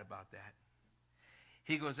 it's not about that.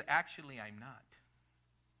 He goes, actually, I'm not.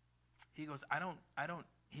 He goes, I don't,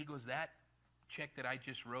 he goes, that check that I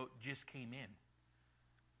just wrote just came in.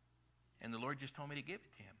 And the Lord just told me to give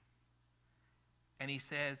it to him. And he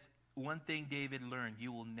says, one thing David learned,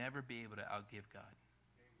 you will never be able to outgive God.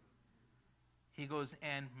 He goes,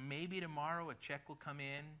 and maybe tomorrow a check will come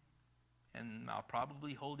in, and I'll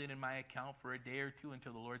probably hold it in my account for a day or two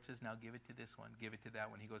until the Lord says, now give it to this one, give it to that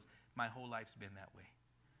one. He goes, my whole life's been that way,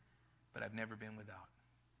 but I've never been without.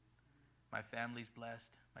 My family's blessed.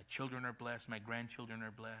 My children are blessed. My grandchildren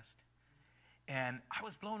are blessed. And I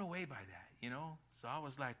was blown away by that, you know. So I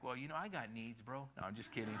was like, well, you know, I got needs, bro. No, I'm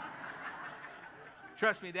just kidding.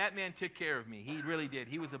 Trust me, that man took care of me. He really did.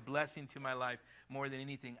 He was a blessing to my life more than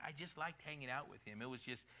anything. I just liked hanging out with him. It was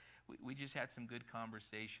just, we just had some good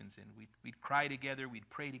conversations, and we'd cry together, we'd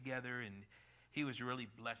pray together, and he was really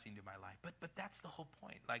a blessing to my life. But that's the whole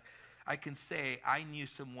point. Like, I can say I knew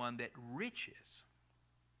someone that riches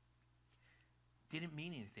didn't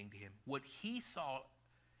mean anything to him. What he saw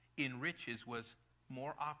in riches was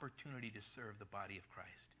more opportunity to serve the body of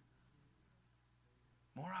Christ.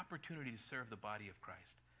 More opportunity to serve the body of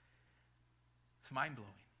Christ. It's mind-blowing.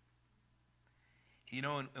 You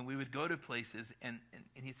know, and we would go to places, and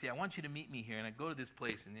he'd say, I want you to meet me here. And I'd go to this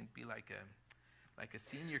place, and it'd be like a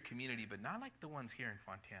senior community, but not like the ones here in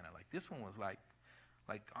Fontana. Like this one was like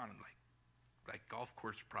on golf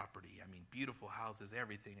course property. I mean, beautiful houses,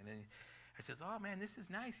 everything. And then I says, oh, man, this is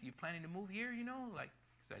nice. Are you planning to move here, you know? Like,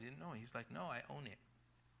 because I didn't know. He's like, no, I own it.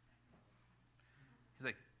 He's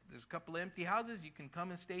like, there's a couple of empty houses. You can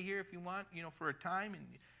come and stay here if you want, you know, for a time and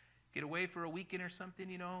get away for a weekend or something,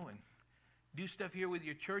 you know, and do stuff here with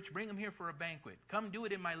your church. Bring them here for a banquet. Come do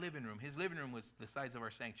it in my living room. His living room was the size of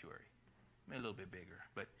our sanctuary. Maybe a little bit bigger.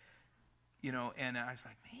 But, you know, and I was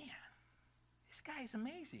like, man, this guy is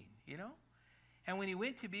amazing, you know. And when he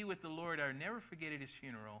went to be with the Lord, I'll never forget at his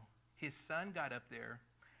funeral, his son got up there,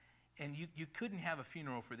 and you couldn't have a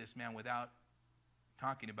funeral for this man without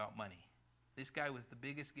talking about money. This guy was the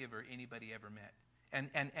biggest giver anybody ever met.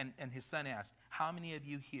 And his son asked, how many of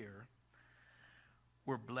you here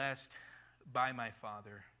were blessed by my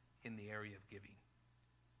father in the area of giving?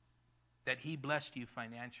 That he blessed you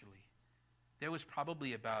financially. There was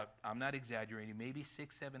probably about, I'm not exaggerating, maybe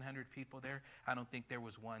 600, 700 people there. I don't think there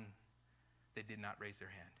was one that did not raise their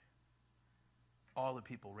hand. All the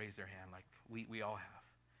people raised their hand like we all have.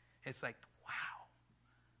 It's like, wow.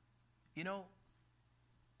 You know,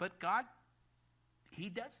 but God, he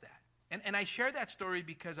does that. And I share that story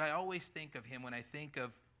because I always think of him when I think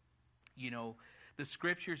of, you know, the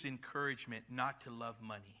scripture's encouragement not to love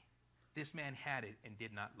money. This man had it and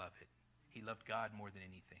did not love it. He loved God more than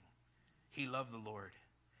anything. He loved the Lord.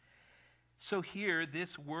 So here,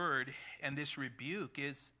 this word and this rebuke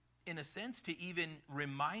is, in a sense, to even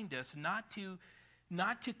remind us not to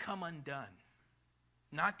come undone.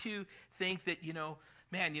 Not to think that, you know,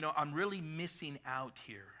 man, you know, I'm really missing out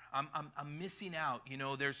here. I'm missing out. You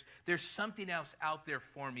know, there's something else out there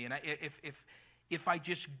for me. And if I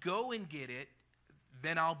just go and get it,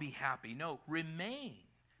 then I'll be happy. No, remain.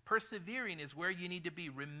 Persevering is where you need to be.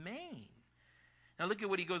 Remain. Now look at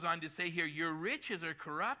what he goes on to say here. Your riches are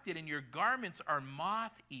corrupted and your garments are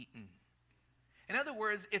moth-eaten. In other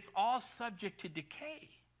words, it's all subject to decay.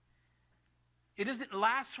 It doesn't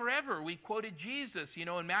last forever. We quoted Jesus, you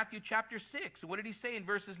know, in Matthew chapter 6. What did he say in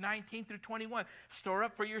verses 19 through 21? Store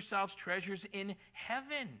up for yourselves treasures in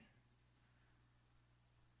heaven.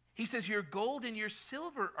 He says your gold and your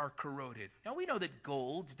silver are corroded. Now we know that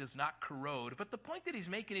gold does not corrode, but the point that he's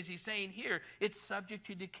making is he's saying here, it's subject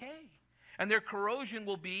to decay. And their corrosion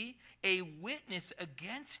will be a witness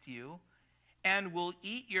against you and will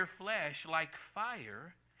eat your flesh like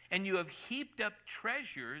fire, and you have heaped up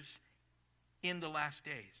treasures in the last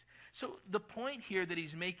days. So the point here that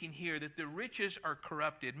he's making here, that the riches are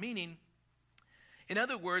corrupted, meaning, in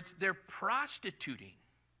other words, they're prostituting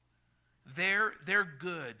their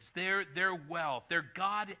goods, their wealth, their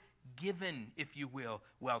God-given, if you will,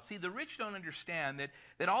 wealth. See, the rich don't understand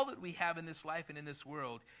that all that we have in this life and in this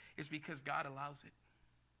world is because God allows it.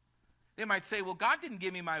 They might say, well, God didn't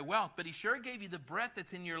give me my wealth, but he sure gave you the breath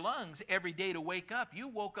that's in your lungs every day to wake up. You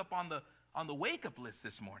woke up on the wake-up list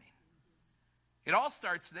this morning. It all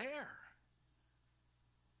starts there.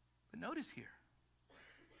 But notice here,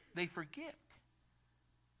 they forget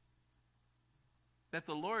that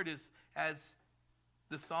the Lord is, as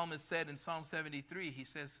the psalmist said in Psalm 73, he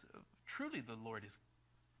says, truly the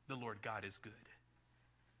Lord God is good.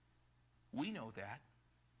 We know that.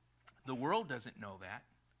 The world doesn't know that,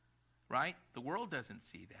 right? The world doesn't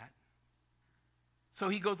see that. So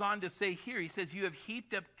he goes on to say here, he says, you have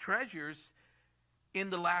heaped up treasures in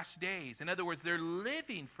the last days. In other words, they're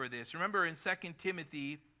living for this. Remember in 2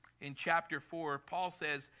 Timothy in chapter 4, Paul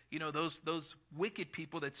says, you know, those wicked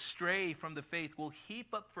people that stray from the faith will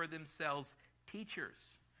heap up for themselves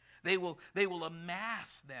teachers. They will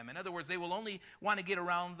amass them. In other words, they will only want to get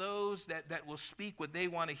around those that will speak what they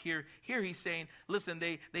want to hear. Here he's saying, listen,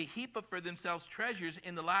 they heap up for themselves treasures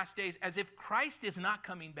in the last days as if Christ is not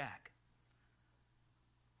coming back.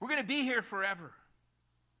 We're going to be here forever.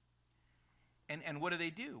 And what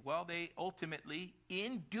do? Well, they ultimately,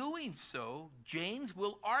 in doing so, James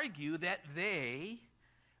will argue that they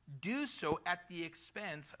do so at the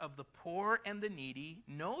expense of the poor and the needy,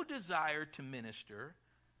 no desire to minister.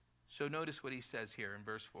 So notice what he says here in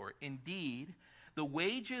verse 4. Indeed, the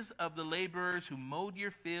wages of the laborers who mowed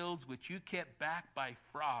your fields, which you kept back by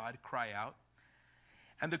fraud, cry out.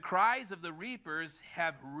 And the cries of the reapers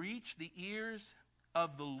have reached the ears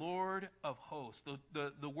of the Lord of hosts.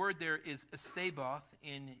 The word there is Sabaoth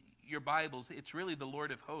in your Bibles. It's really the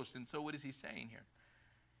Lord of hosts. And so what is he saying here?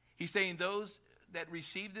 He's saying those that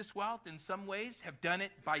receive this wealth in some ways have done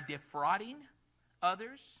it by defrauding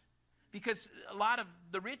others. Because a lot of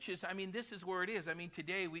the riches, I mean, this is where it is. I mean,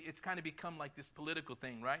 today it's kind of become like this political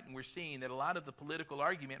thing, right? And we're seeing that a lot of the political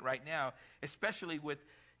argument right now, especially with,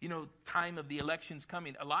 time of the elections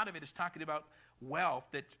coming, a lot of it is talking about wealth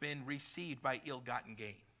that's been received by ill-gotten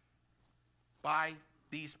gain by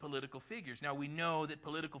these political figures. Now, we know that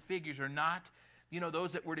political figures are not,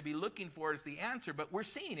 those that we're to be looking for as the answer, but we're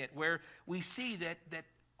seeing it where we see that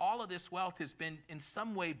all of this wealth has been in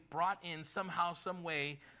some way brought in somehow, some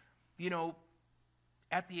way,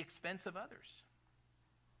 at the expense of others.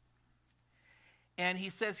 And he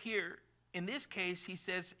says here, in this case, he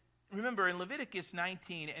says, remember in Leviticus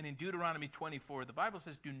 19 and in Deuteronomy 24, the Bible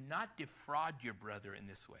says, do not defraud your brother in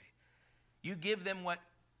this way. You give them what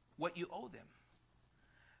you owe them.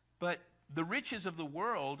 But the riches of the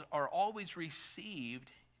world are always received,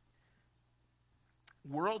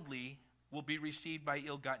 worldly will be received by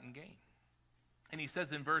ill-gotten gain. And he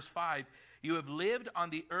says in verse 5, you have lived on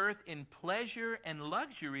the earth in pleasure and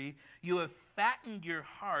luxury. You have fattened your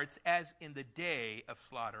hearts as in the day of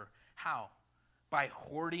slaughter. How? By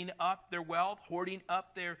hoarding up their wealth, hoarding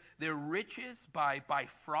up their riches, by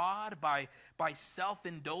fraud, by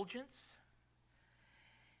self-indulgence.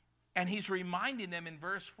 And he's reminding them in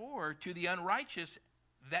verse 4, to the unrighteous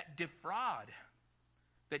that defraud,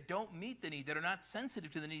 that don't meet the need, that are not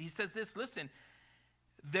sensitive to the need. He says this, listen,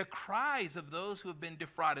 the cries of those who have been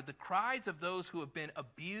defrauded, the cries of those who have been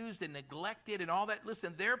abused and neglected and all that,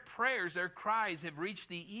 listen, their prayers, their cries have reached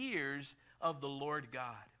the ears of the Lord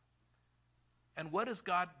God. And what does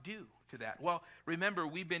God do to that? Well, remember,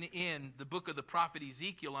 we've been in the book of the prophet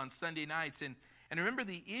Ezekiel on Sunday nights, and remember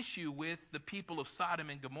the issue with the people of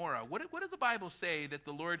Sodom and Gomorrah. What did the Bible say that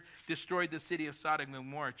the Lord destroyed the city of Sodom and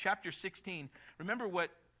Gomorrah? Chapter 16, remember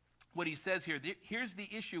what he says here. Here's the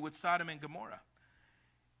issue with Sodom and Gomorrah.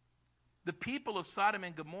 The people of Sodom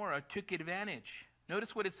and Gomorrah took advantage.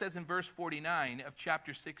 Notice what it says in verse 49 of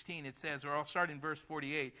chapter 16. It says, or I'll start in verse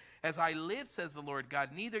 48. As I live, says the Lord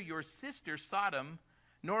God, neither your sister Sodom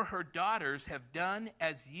nor her daughters have done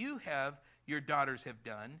as your daughters have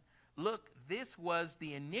done. Look, this was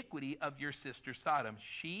the iniquity of your sister Sodom.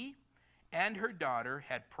 She and her daughter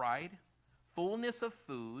had pride, fullness of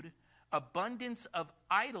food, abundance of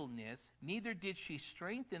idleness. Neither did she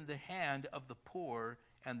strengthen the hand of the poor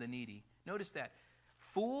and the needy. Notice that.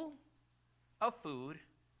 Full of food,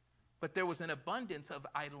 but there was an abundance of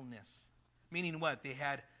idleness. Meaning what? They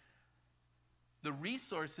had the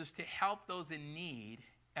resources to help those in need,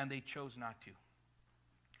 and they chose not to.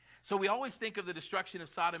 So we always think of the destruction of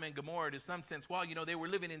Sodom and Gomorrah to some sense, well, they were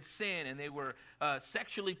living in sin and they were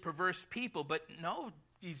sexually perverse people. But no,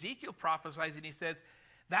 Ezekiel prophesies and he says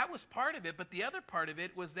that was part of it, but the other part of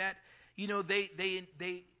it was that,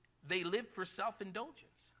 they lived for self-indulgence.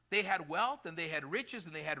 They had wealth and they had riches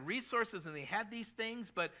and they had resources and they had these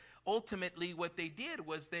things, but ultimately what they did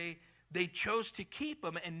was they chose to keep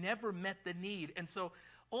them and never met the need. And so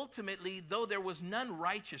ultimately, though there was none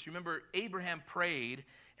righteous, remember Abraham prayed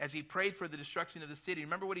as he prayed for the destruction of the city.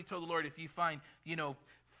 Remember what he told the Lord, if you find,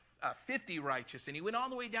 50 righteous, and he went all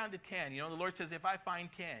the way down to 10. The Lord says, if I find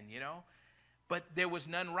 10, but there was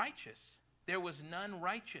none righteous. There was none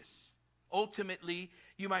righteous. Ultimately,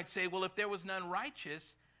 you might say, well, if there was none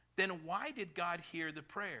righteous, then why did God hear the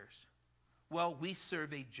prayers? Well, we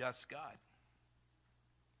serve a just God.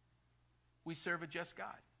 We serve a just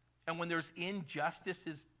God. And when there's injustice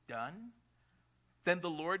is done, then the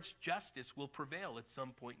Lord's justice will prevail at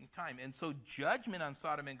some point in time. And so judgment on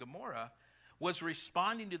Sodom and Gomorrah was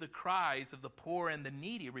responding to the cries of the poor and the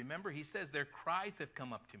needy. Remember, he says, their cries have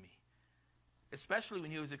come up to me. Especially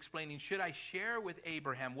when he was explaining, should I share with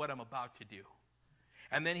Abraham what I'm about to do?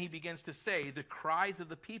 And then he begins to say, the cries of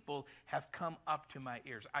the people have come up to my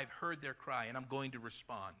ears. I've heard their cry, and I'm going to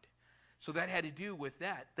respond. So that had to do with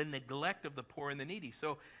that, the neglect of the poor and the needy.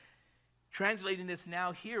 So translating this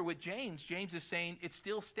now here with James, James is saying it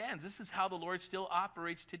still stands. This is how the Lord still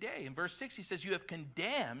operates today. In verse 6, he says, you have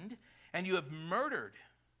condemned and you have murdered.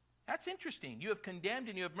 That's interesting. You have condemned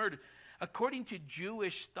and you have murdered. According to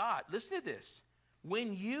Jewish thought, listen to this.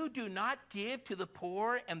 When you do not give to the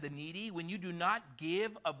poor and the needy, when you do not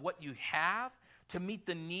give of what you have to meet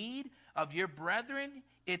the need of your brethren,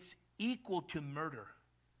 it's equal to murder.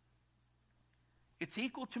 It's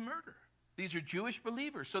equal to murder. These are Jewish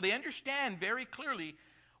believers. So they understand very clearly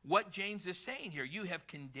what James is saying here. You have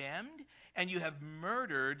condemned and you have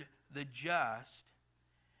murdered the just.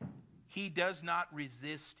 He does not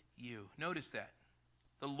resist you. Notice that.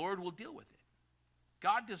 The Lord will deal with it.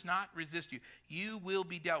 God does not resist you. You will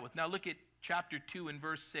be dealt with. Now look at chapter 2 and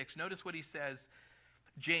verse 6. Notice what he says,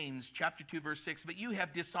 James chapter 2 verse 6. But you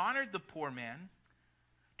have dishonored the poor man.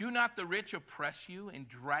 Do not the rich oppress you and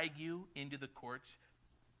drag you into the courts?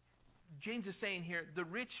 James is saying here, the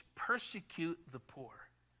rich persecute the poor.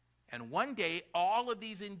 And one day, all of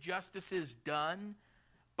these injustices done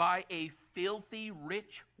by a filthy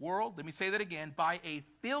rich world. Let me say that again, by a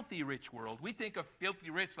filthy rich world. We think of filthy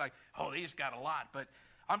rich like, oh, they just got a lot. But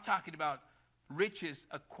I'm talking about riches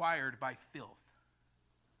acquired by filth.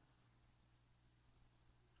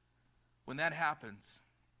 When that happens,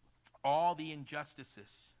 all the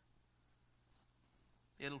injustices,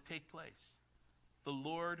 it'll take place. The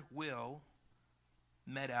Lord will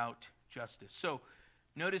met out justice. So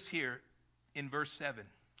notice here in verse 7,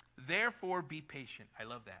 therefore be patient. I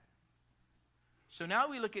love that. So now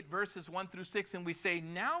we look at verses 1 through 6 and we say,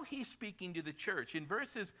 now he's speaking to the church. In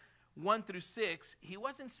verses 1 through 6, he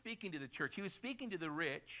wasn't speaking to the church. He was speaking to the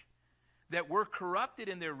rich that were corrupted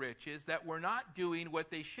in their riches, that were not doing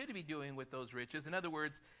what they should be doing with those riches. In other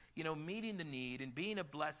words, meeting the need and being a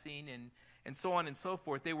blessing and so on and so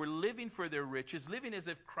forth. They were living for their riches, living as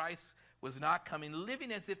if Christ was not coming,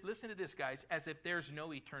 living as if, listen to this, guys, as if there's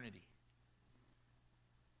no eternity.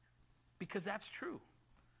 Because that's true.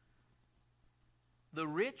 The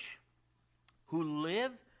rich who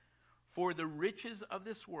live for the riches of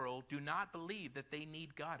this world do not believe that they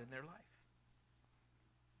need God in their life.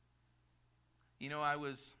 I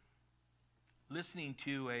was listening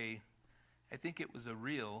to I think it was a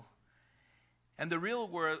reel, and the reel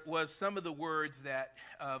was some of the words that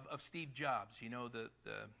of Steve Jobs.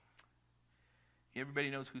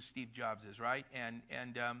 Everybody knows who Steve Jobs is, right? And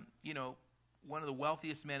one of the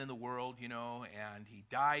wealthiest men in the world, and he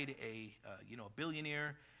died a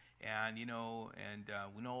billionaire, and we know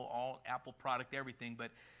all Apple product, everything,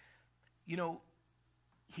 but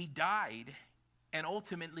he died, and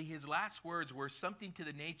ultimately his last words were something to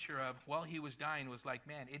the nature of, while he was dying, was like,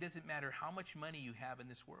 man, it doesn't matter how much money you have in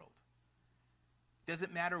this world.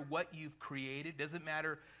 Doesn't matter what you've created. Doesn't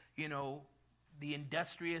matter, the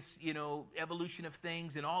industrious, evolution of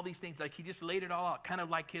things and all these things. Like, he just laid it all out, kind of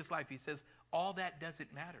like his life. He says, all that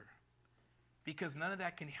doesn't matter because none of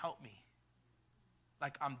that can help me.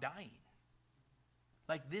 Like, I'm dying.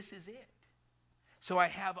 Like, this is it. So I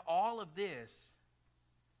have all of this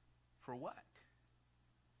for what?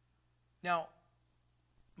 Now,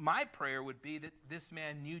 my prayer would be that this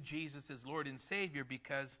man knew Jesus as Lord and Savior,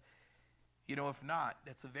 because, if not,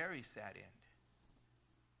 that's a very sad end.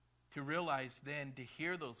 To realize then, to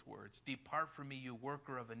hear those words, depart from me, you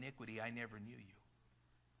worker of iniquity, I never knew you.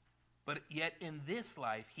 But yet in this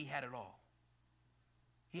life, he had it all.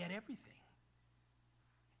 He had everything.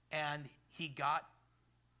 And he got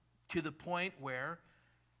to the point where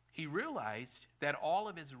he realized that all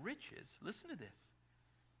of his riches, listen to this,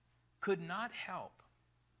 could not help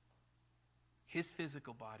his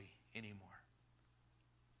physical body anymore.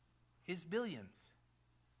 His billions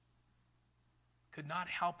could not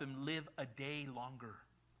help him live a day longer.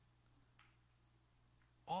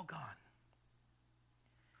 All gone.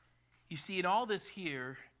 You see, in all this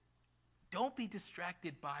here, don't be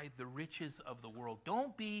distracted by the riches of the world.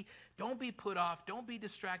 Don't be put off. Don't be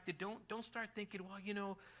distracted. Don't start thinking,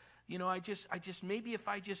 well, I just maybe if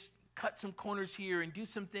I just cut some corners here and do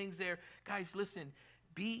some things there. Guys, listen,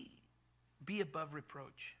 be above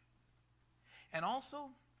reproach. And also,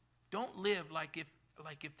 don't live like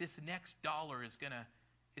if this next dollar is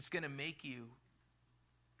gonna make you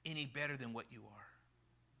any better than what you are.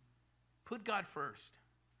 Put God first.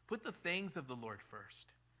 Put the things of the Lord first.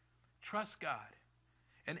 Trust God.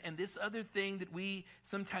 And this other thing that we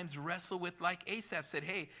sometimes wrestle with, like Asaph said,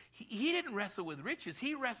 hey, he didn't wrestle with riches.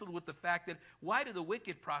 He wrestled with the fact that, why do the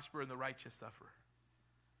wicked prosper and the righteous suffer?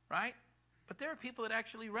 Right? But there are people that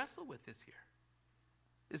actually wrestle with this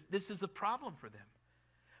here. This is a problem for them.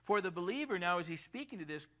 For the believer now, as he's speaking to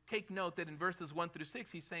this, take note that in verses 1 through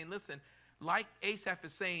 6, he's saying, listen, like Asaph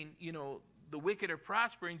is saying, the wicked are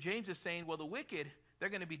prospering, James is saying, well, the wicked, they're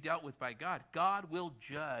going to be dealt with by God. God will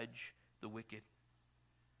judge the wicked.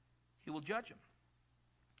 He will judge them.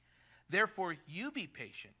 Therefore, you be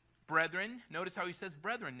patient. brethren, notice how he says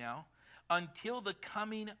brethren now, until the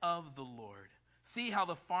coming of the Lord. See how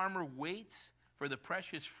the farmer waits for the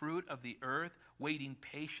precious fruit of the earth, waiting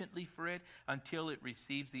patiently for it until it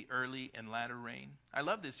receives the early and latter rain. I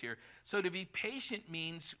love this here. So to be patient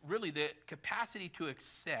means really the capacity to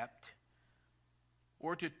accept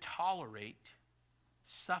or to tolerate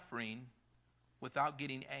suffering without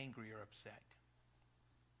getting angry or upset.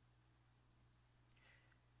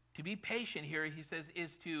 To be patient here, he says,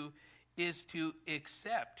 is to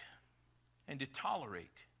accept and to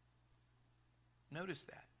tolerate. Notice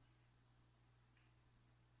that.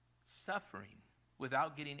 Suffering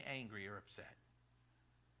without getting angry or upset.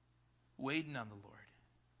 Waiting on the Lord.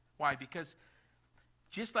 Why? Because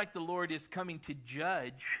just like the Lord is coming to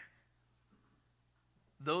judge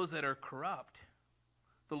those that are corrupt,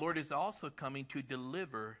 the Lord is also coming to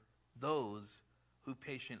deliver those who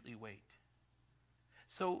patiently wait.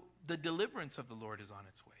 So the deliverance of the Lord is on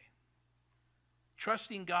its way.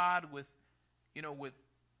 Trusting God with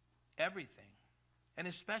everything. And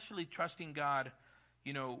especially trusting God,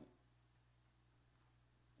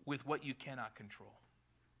 with what you cannot control.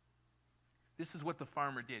 This is what the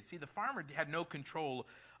farmer did. See, the farmer had no control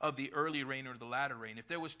of the early rain or the latter rain. If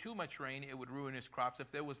there was too much rain, it would ruin his crops.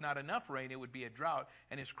 If there was not enough rain, it would be a drought,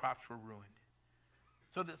 and his crops were ruined.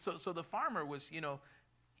 So the farmer was,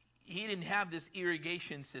 he didn't have this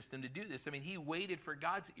irrigation system to do this. I mean, he waited for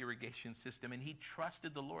God's irrigation system, and he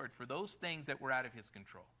trusted the Lord for those things that were out of his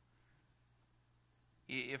control.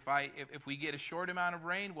 If we get a short amount of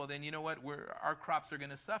rain, well, then you know what? Our crops are going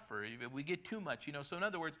to suffer. If we get too much, So in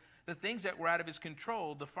other words, the things that were out of his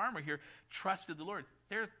control, the farmer here trusted the Lord.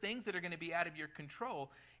 There are things that are going to be out of your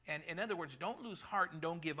control. And in other words, don't lose heart and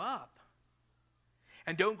don't give up.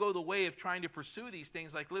 And don't go the way of trying to pursue these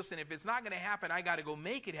things like, listen, if it's not going to happen, I got to go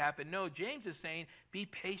make it happen. No, James is saying, be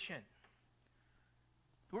patient.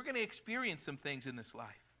 We're going to experience some things in this life.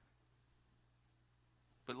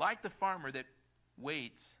 But like the farmer that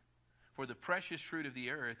waits for the precious fruit of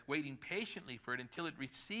the earth, waiting patiently for it until it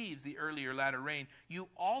receives the early or latter rain, you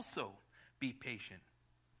also be patient.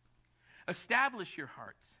 Establish your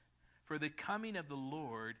hearts, for the coming of the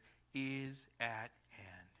Lord is at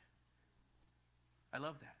hand. I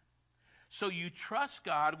love that. So you trust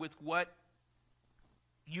God with what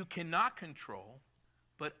you cannot control,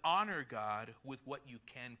 but honor God with what you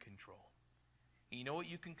can control. And you know what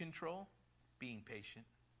you can control? Being patient.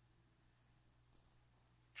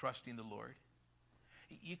 Trusting the Lord.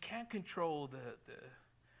 You can't control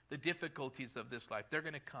the difficulties of this life. They're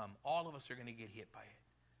going to come. All of us are going to get hit by it.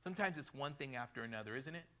 Sometimes it's one thing after another,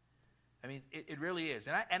 isn't it? I mean, it really is.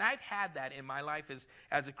 And I've had that in my life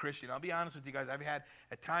as a Christian. I'll be honest with you guys. I've had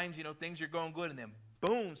at times, things are going good, and then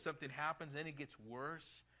boom, something happens, then it gets worse.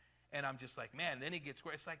 And I'm just like, man, then it gets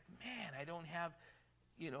worse. It's like, man, I don't have,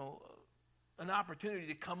 an opportunity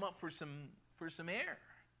to come up for some air.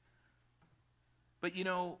 But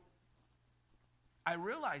I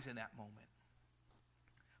realize in that moment,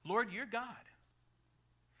 Lord, you're God.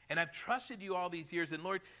 And I've trusted you all these years. And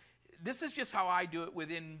Lord, this is just how I do it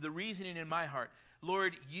within the reasoning in my heart.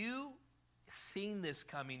 Lord, you seen this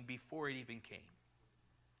coming before it even came.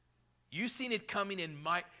 You seen it coming in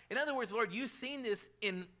other words, Lord, you've seen this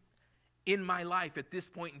in my life at this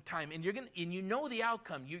point in time. And you know the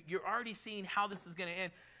outcome. You're already seeing how this is going to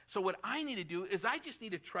end. So what I need to do is I just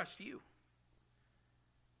need to trust you.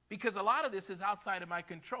 Because a lot of this is outside of my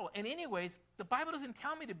control. And anyways, the Bible doesn't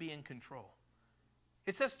tell me to be in control.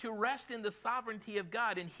 It says to rest in the sovereignty of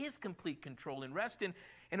God and his complete control and rest in,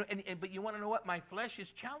 but you want to know what? My flesh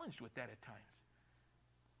is challenged with that at times.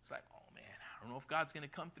 It's like, oh man, I don't know if God's going to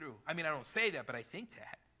come through. I mean, I don't say that, but I think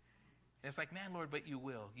that. And it's like, man, Lord, but you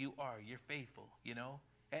will. You are. You're faithful,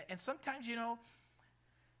 And sometimes,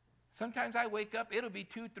 sometimes I wake up, it'll be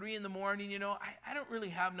 2, 3 in the morning, I don't really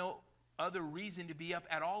have no other reason to be up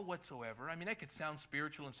at all whatsoever. I mean, I could sound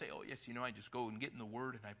spiritual and say, oh, yes, I just go and get in the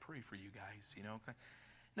Word and I pray for you guys,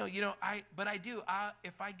 No, but I do.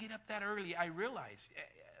 If I get up that early, I realize,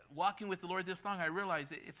 walking with the Lord this long, I realize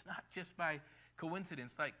it's not just by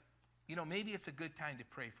coincidence. Like, maybe it's a good time to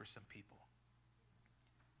pray for some people.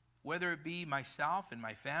 Whether it be myself and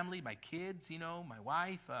my family, my kids, my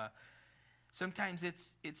wife. Sometimes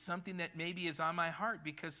it's something that maybe is on my heart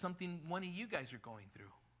because one of you guys are going through.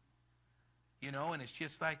 And it's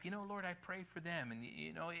just like, Lord, I pray for them. And,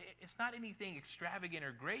 it's not anything extravagant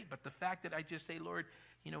or great, but the fact that I just say, Lord,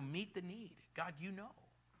 meet the need. God,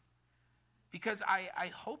 Because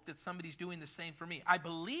I hope that somebody's doing the same for me. I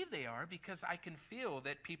believe they are because I can feel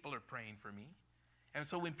that people are praying for me. And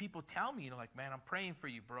so when people tell me, like, man, I'm praying for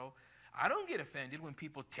you, bro. I don't get offended when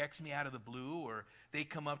people text me out of the blue or they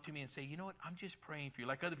come up to me and say, you know what, I'm just praying for you.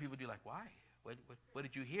 Like other people do, like, why? What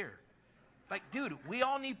did you hear? Like, dude, we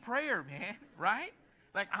all need prayer, man, right?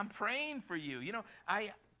 Like, I'm praying for you. You know,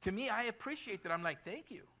 to me, I appreciate that. I'm like,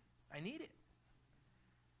 thank you. I need it.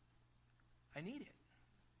 I need it.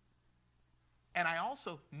 And I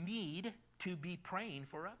also need to be praying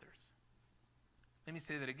for others. Let me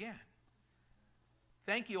say that again.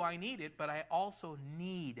 Thank you, I need it, but I also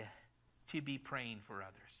need to be praying for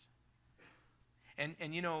others.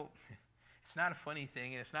 And you know, it's not a funny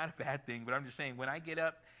thing, and it's not a bad thing, but I'm just saying, when I get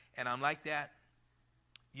up and I'm like that,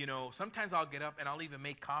 you know, sometimes I'll get up and I'll even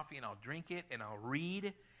make coffee and I'll drink it and I'll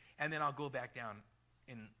read, and then I'll go back down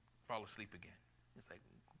and fall asleep again. It's like,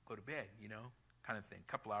 go to bed, you know, kind of thing,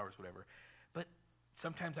 couple hours, whatever. But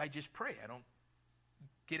sometimes I just pray. I don't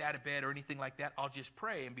get out of bed or anything like that. I'll just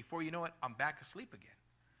pray, and before you know it, I'm back asleep again.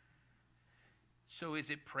 So is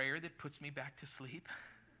it prayer that puts me back to sleep?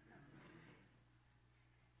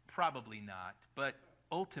 Probably not, but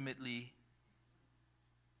ultimately,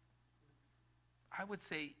 I would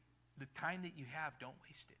say the time that you have, don't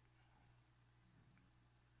waste it.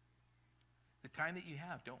 The time that you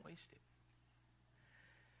have, don't waste it.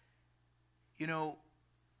 You know,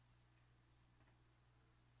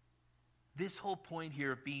 this whole point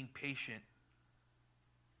here of being patient,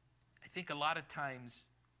 I think a lot of times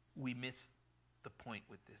we miss the point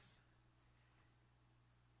with this.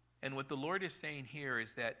 And what the Lord is saying here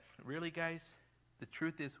is that, really, guys, the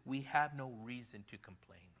truth is we have no reason to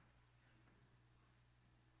complain.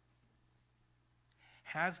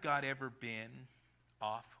 Has God ever been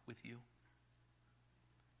off with you?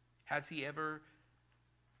 Has he ever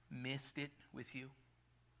missed it with you?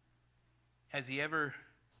 Has he ever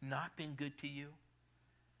not been good to you?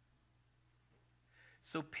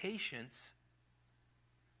 So patience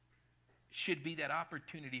should be that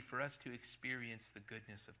opportunity for us to experience the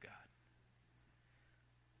goodness of God.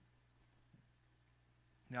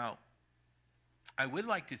 Now, I would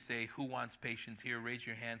like to say, who wants patience here? Raise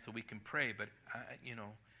your hand so we can pray. But, you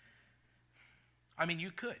know, I mean,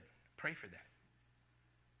 you could pray for that.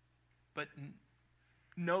 But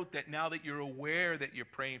note that now that you're aware that you're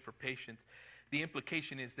praying for patience, the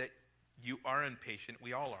implication is that you are impatient.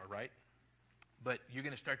 We all are, right? But you're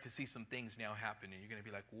going to start to see some things now happen, and you're going to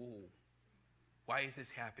be like, whoa, why is this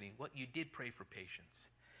happening? Well, you did pray for patience.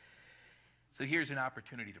 So here's an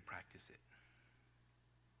opportunity to practice it.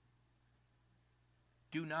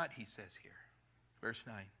 Do not, he says here, verse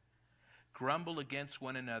 9, grumble against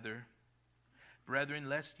one another, brethren,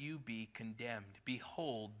 lest you be condemned.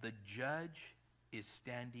 Behold, the judge is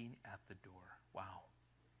standing at the door. Wow.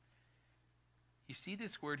 You see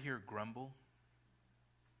this word here, grumble?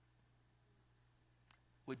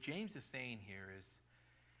 What James is saying here is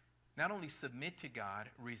not only submit to God,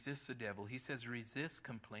 resist the devil. He says resist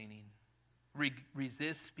complaining,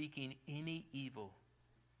 resist speaking any evil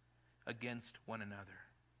against one another.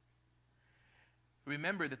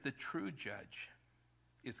 Remember that the true judge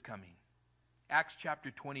is coming. Acts chapter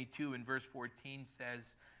 22 and verse 14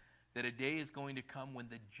 says that a day is going to come when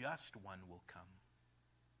the just one will come.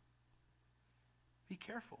 Be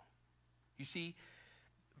careful. You see,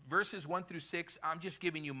 verses 1 through 6, I'm just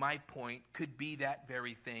giving you my point, could be that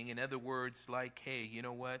very thing. In other words, like, hey, you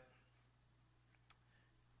know what?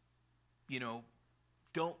 You know,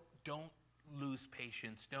 don't lose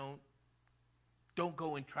patience. Don't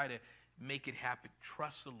go and try to make it happen.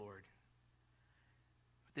 Trust the Lord.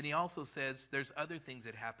 But then he also says there's other things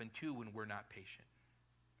that happen too when we're not patient.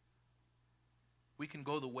 We can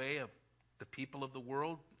go the way of the people of the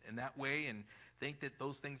world in that way and think that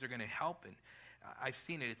those things are going to help. And I've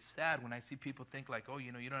seen it. It's sad when I see people think like, oh,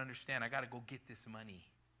 you know, you don't understand. I got to go get this money.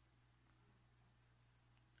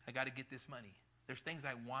 I got to get this money. There's things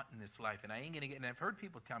I want in this life, and I ain't going to get. And I've heard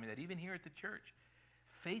people tell me that even here at the church.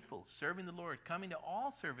 Faithful, serving the Lord, coming to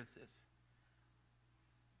all services,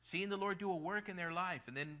 seeing the Lord do a work in their life,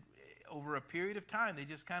 and then over a period of time, they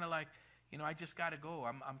just kind of like, you know, I just got to go.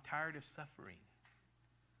 I'm tired of suffering.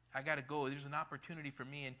 I got to go. There's an opportunity for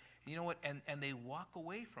me, and you know what? And they walk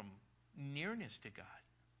away from nearness to God.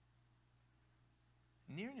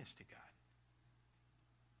 Nearness to God.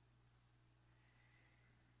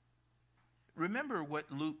 Remember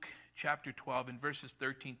what Luke chapter 12 in verses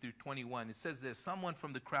 13 through 21, it says this, someone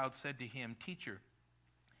from the crowd said to him, Teacher,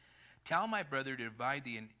 tell my brother to divide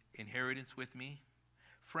the inheritance with me.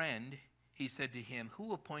 Friend, he said to him,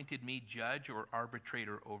 who appointed me judge or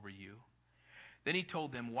arbitrator over you? Then he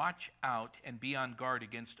told them, watch out and be on guard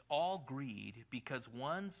against all greed, because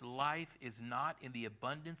one's life is not in the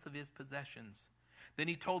abundance of his possessions. Then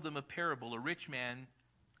he told them a parable. A rich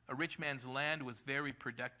man's land was very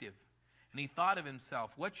productive. And he thought of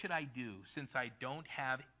himself, what should I do since I don't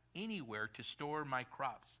have anywhere to store my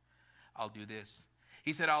crops? I'll do this.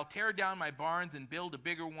 He said, I'll tear down my barns and build a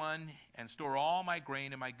bigger one and store all my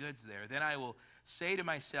grain and my goods there. Then I will say to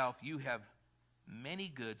myself, you have many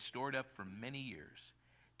goods stored up for many years.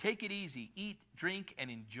 Take it easy, eat, drink, and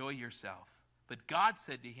enjoy yourself. But God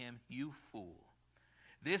said to him, you fool,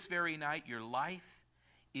 this very night your life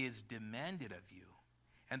is demanded of you,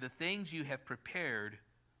 and the things you have prepared,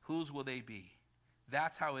 whose will they be?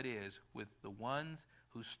 That's how it is with the ones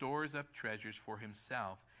who stores up treasures for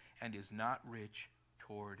himself and is not rich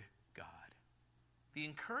toward God. The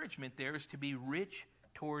encouragement there is to be rich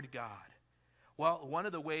toward God. Well, one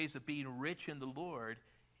of the ways of being rich in the Lord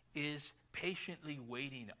is patiently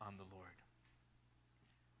waiting on the Lord.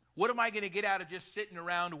 What am I going to get out of just sitting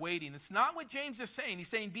around waiting? It's not what James is saying. He's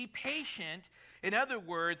saying be patient. In other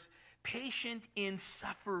words, patient in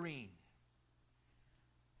suffering.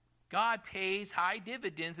 God pays high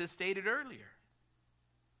dividends, as stated earlier,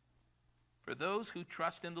 for those who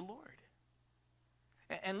trust in the Lord.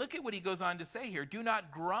 And look at what he goes on to say here. Do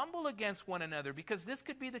not grumble against one another, because this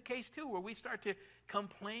could be the case too, where we start to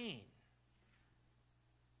complain.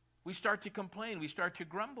 We start to complain. We start to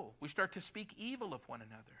grumble. We start to speak evil of one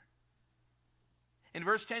another. In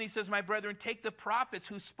verse 10, he says, my brethren, take the prophets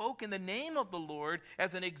who spoke in the name of the Lord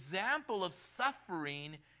as an example of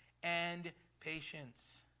suffering and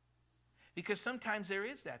patience. Because sometimes there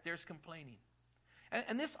is that. There's complaining.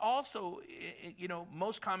 And this also, you know,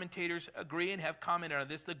 most commentators agree and have commented on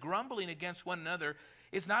this. The grumbling against one another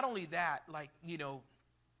is not only that, like, you know,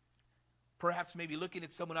 perhaps maybe looking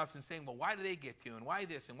at someone else and saying, well, why do they get to, and why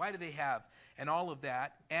this, and why do they have, and all of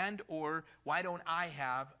that, and or why don't I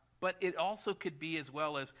have? But it also could be as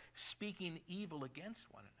well as speaking evil against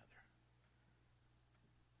one another.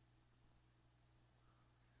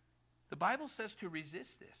 The Bible says to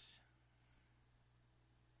resist this.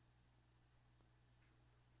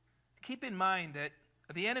 Keep in mind that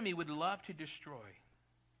the enemy would love to destroy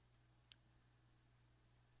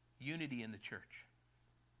unity in the church.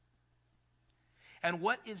 And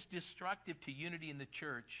what is destructive to unity in the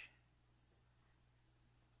church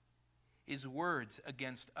is words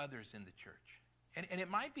against others in the church. And it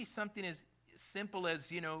might be something as simple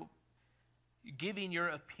as, you know, giving your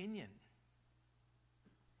opinion.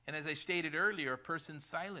 And as I stated earlier, a person's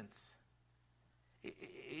silence.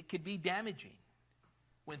 It could be damaging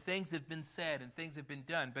when things have been said and things have been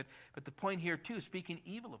done. But the point here, too, speaking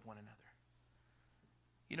evil of one another.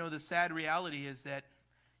 You know, the sad reality is that,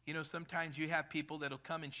 you know, sometimes you have people that will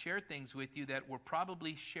come and share things with you that were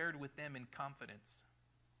probably shared with them in confidence.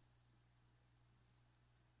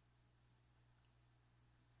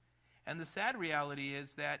 And the sad reality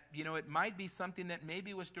is that, you know, it might be something that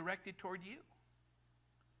maybe was directed toward you.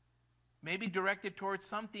 Maybe directed towards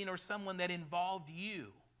something or someone that involved you.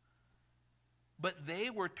 But they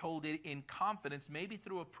were told it in confidence, maybe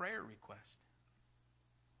through a prayer request.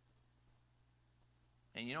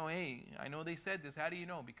 And you know, hey, I know they said this. How do you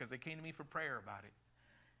know? Because they came to me for prayer about it.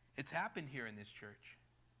 It's happened here in this church.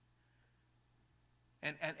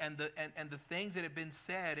 And the things that have been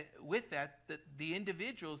said with that, the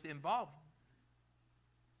individuals involved,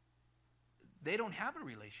 they don't have a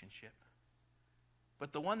relationship.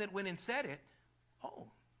 But the one that went and said it, oh,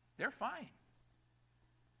 they're fine.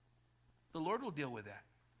 The Lord will deal with that.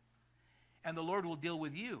 And the Lord will deal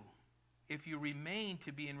with you if you remain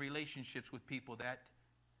to be in relationships with people that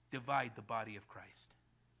divide the body of Christ.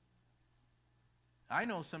 I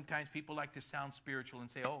know sometimes people like to sound spiritual and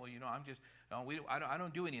say, oh, you know, I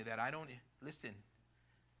don't do any of that. Listen,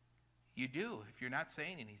 you do if you're not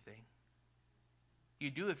saying anything. You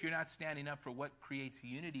do if you're not standing up for what creates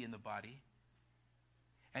unity in the body.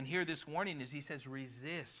 And here this warning is, he says,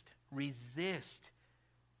 resist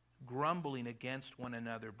grumbling against one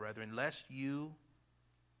another, brethren, lest you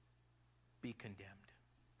be condemned.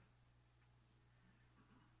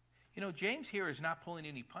 You know, James here is not pulling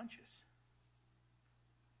any punches.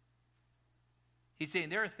 He's saying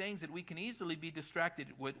there are things that we can easily be distracted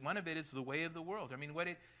with. One of it is the way of the world. I mean, what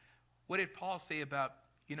did Paul say about,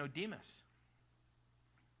 you know, Demas?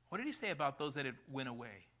 What did he say about those that had went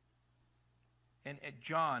away? And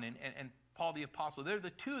John and Paul the Apostle. They're the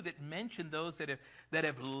two that mention those that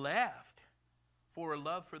have left for a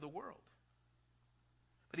love for the world.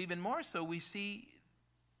 But even more so, we see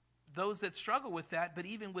those that struggle with that, but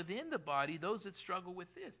even within the body, those that struggle with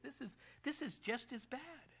this. This is just as bad.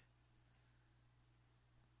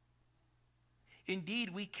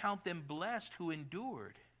 Indeed, we count them blessed who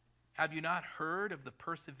endured. Have you not heard of the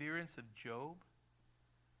perseverance of Job?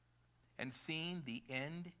 And seen the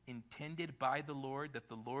end intended by the Lord, that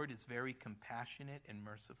the Lord is very compassionate and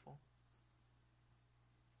merciful?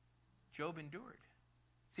 Job endured.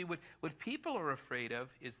 See, what people are afraid of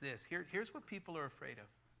is this. Here's what people are afraid of.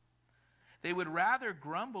 They would rather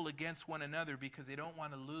grumble against one another because they don't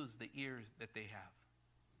want to lose the ears that they have.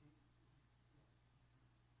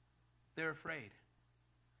 They're afraid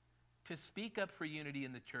to speak up for unity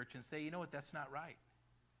in the church and say, you know what, that's not right.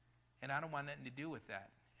 And I don't want nothing to do with that.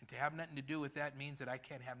 And to have nothing to do with that means that I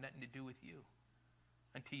can't have nothing to do with you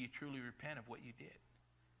until you truly repent of what you did.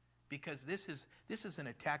 Because this is an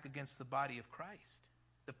attack against the body of Christ.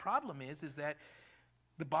 The problem is that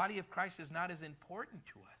the body of Christ is not as important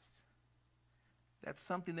to us. That's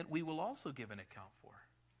something that we will also give an account for.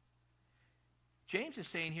 James is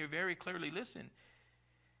saying here very clearly, listen,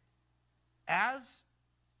 as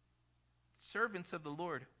servants of the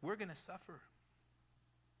Lord, we're going to suffer.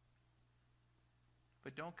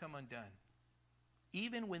 But don't come undone.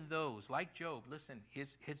 Even when those, like Job, listen,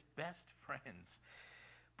 his best friends,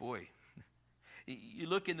 boy, you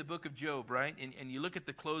look in the book of Job, right? And you look at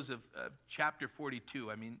the close of chapter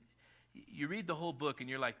 42. I mean, you read the whole book and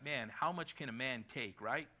you're like, man, how much can a man take,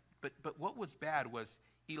 right? But what was bad was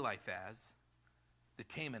Eliphaz, the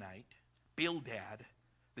Temanite, Bildad,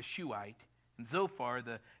 the Shuhite, and Zophar,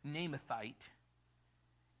 the Naamathite.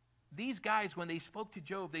 These guys, when they spoke to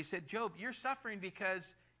Job, they said, Job, you're suffering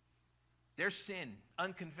because there's sin,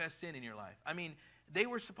 unconfessed sin in your life. I mean, they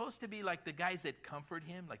were supposed to be like the guys that comfort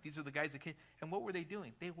him, like these are the guys that came. And what were they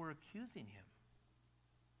doing? They were accusing him.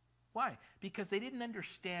 Why? Because they didn't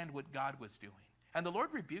understand what God was doing. And the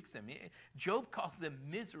Lord rebukes them. Job calls them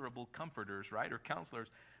miserable comforters, right, or counselors.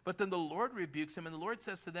 But then the Lord rebukes them, and the Lord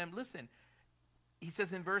says to them, listen, he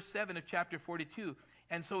says in verse 7 of chapter 42,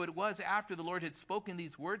 and so it was after the Lord had spoken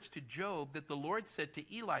these words to Job that the Lord said to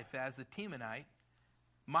Eliphaz the Temanite,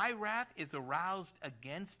 my wrath is aroused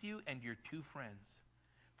against you and your two friends,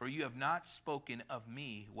 for you have not spoken of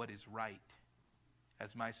me what is right,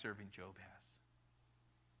 as my servant Job has.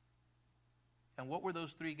 And what were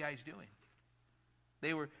those three guys doing?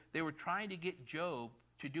 They were trying to get Job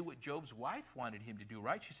to do what Job's wife wanted him to do,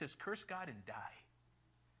 right? She says, curse God and die.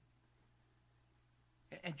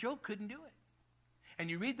 And Job couldn't do it. And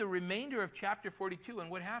you read the remainder of chapter 42, and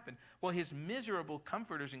what happened? Well, his miserable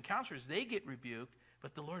comforters and counselors, they get rebuked,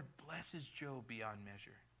 but the Lord blesses Job beyond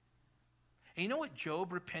measure. And you know what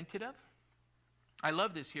Job repented of? I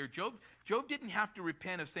love this here. Job didn't have to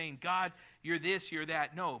repent of saying, God, you're this, you're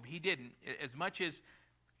that. No, he didn't. As much as,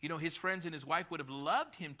 you know, his friends and his wife would have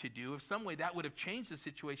loved him to do, if some way that would have changed the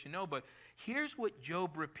situation. No, but here's what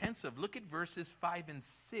Job repents of. Look at verses 5 and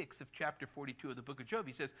 6 of chapter 42 of the book of Job.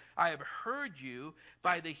 He says, I have heard you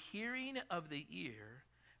by the hearing of the ear,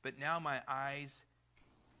 but now my eye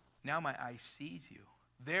sees you.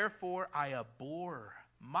 Therefore I abhor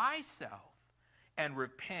myself and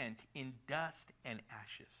repent in dust and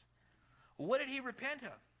ashes. What did he repent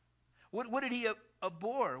of? What did he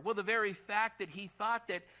abhor? Well, the very fact that he thought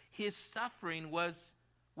that his suffering was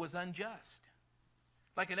unjust.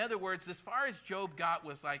 Like, in other words, as far as Job got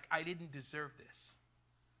was like, I didn't deserve this.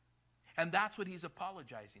 And that's what he's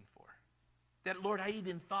apologizing for. That, Lord, I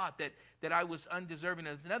even thought that I was undeserving.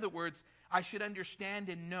 In other words, I should understand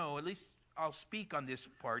and know, at least I'll speak on this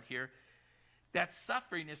part here, that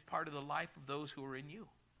suffering is part of the life of those who are in you.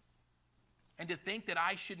 And to think that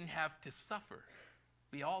I shouldn't have to suffer,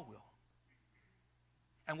 we all will.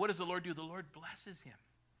 And what does the Lord do? The Lord blesses him.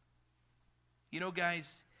 You know,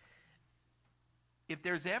 guys, if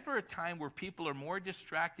there's ever a time where people are more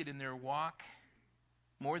distracted in their walk,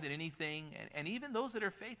 more than anything, and even those that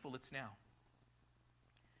are faithful, it's now.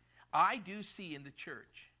 I do see in the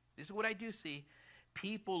church, this is what I do see,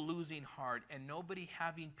 people losing heart and nobody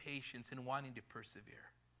having patience and wanting to persevere.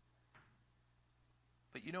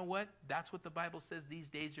 But you know what? That's what the Bible says these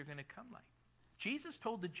days are going to come like. Jesus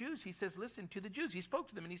told the Jews, he says, listen, to the Jews, he spoke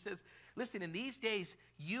to them and he says, listen, in these days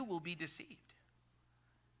you will be deceived.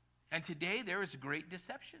 And today there is great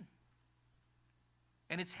deception.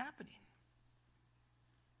 And it's happening.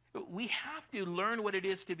 We have to learn what it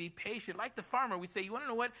is to be patient. Like the farmer, we say, you want to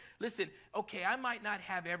know what? Listen, okay, I might not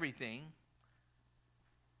have everything,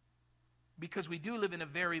 because we do live in a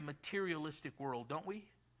very materialistic world, don't we?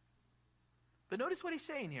 But notice what he's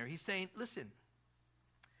saying here. He's saying, listen,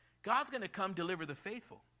 God's going to come deliver the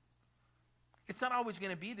faithful. It's not always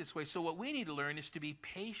going to be this way. So what we need to learn is to be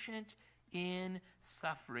patient in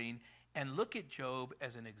suffering and look at Job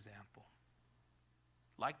as an example.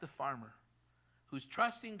 Like the farmer who's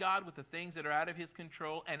trusting God with the things that are out of his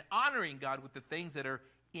control and honoring God with the things that are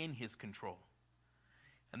in his control.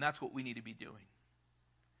 And that's what we need to be doing.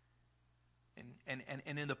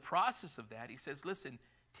 And in the process of that, he says, listen,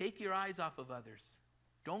 take your eyes off of others.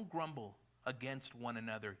 Don't grumble against one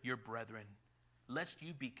another, your brethren. lest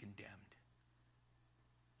you be condemned.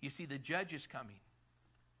 You see, the judge is coming.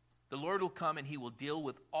 The Lord will come and he will deal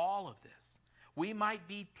with all of this. We might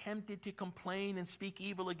be tempted to complain and speak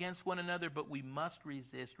evil against one another, but we must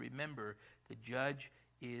resist. Remember, the judge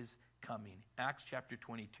is coming. Acts chapter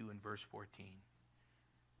 22 and verse 14.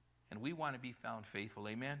 And we want to be found faithful.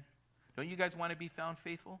 Amen? Don't you guys want to be found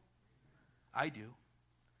faithful? I do.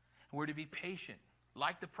 And we're to be patient,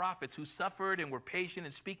 like the prophets who suffered and were patient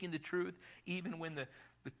in speaking the truth, even when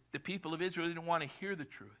the people of Israel didn't want to hear the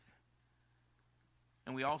truth.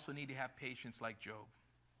 And we also need to have patience like Job,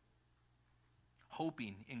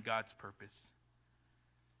 hoping in God's purpose.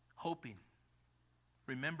 Hoping.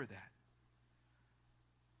 Remember that.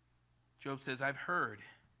 Job says, I've heard,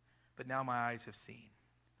 but now my eyes have seen.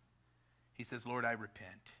 He says, Lord, I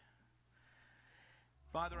repent.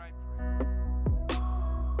 Father, I pray.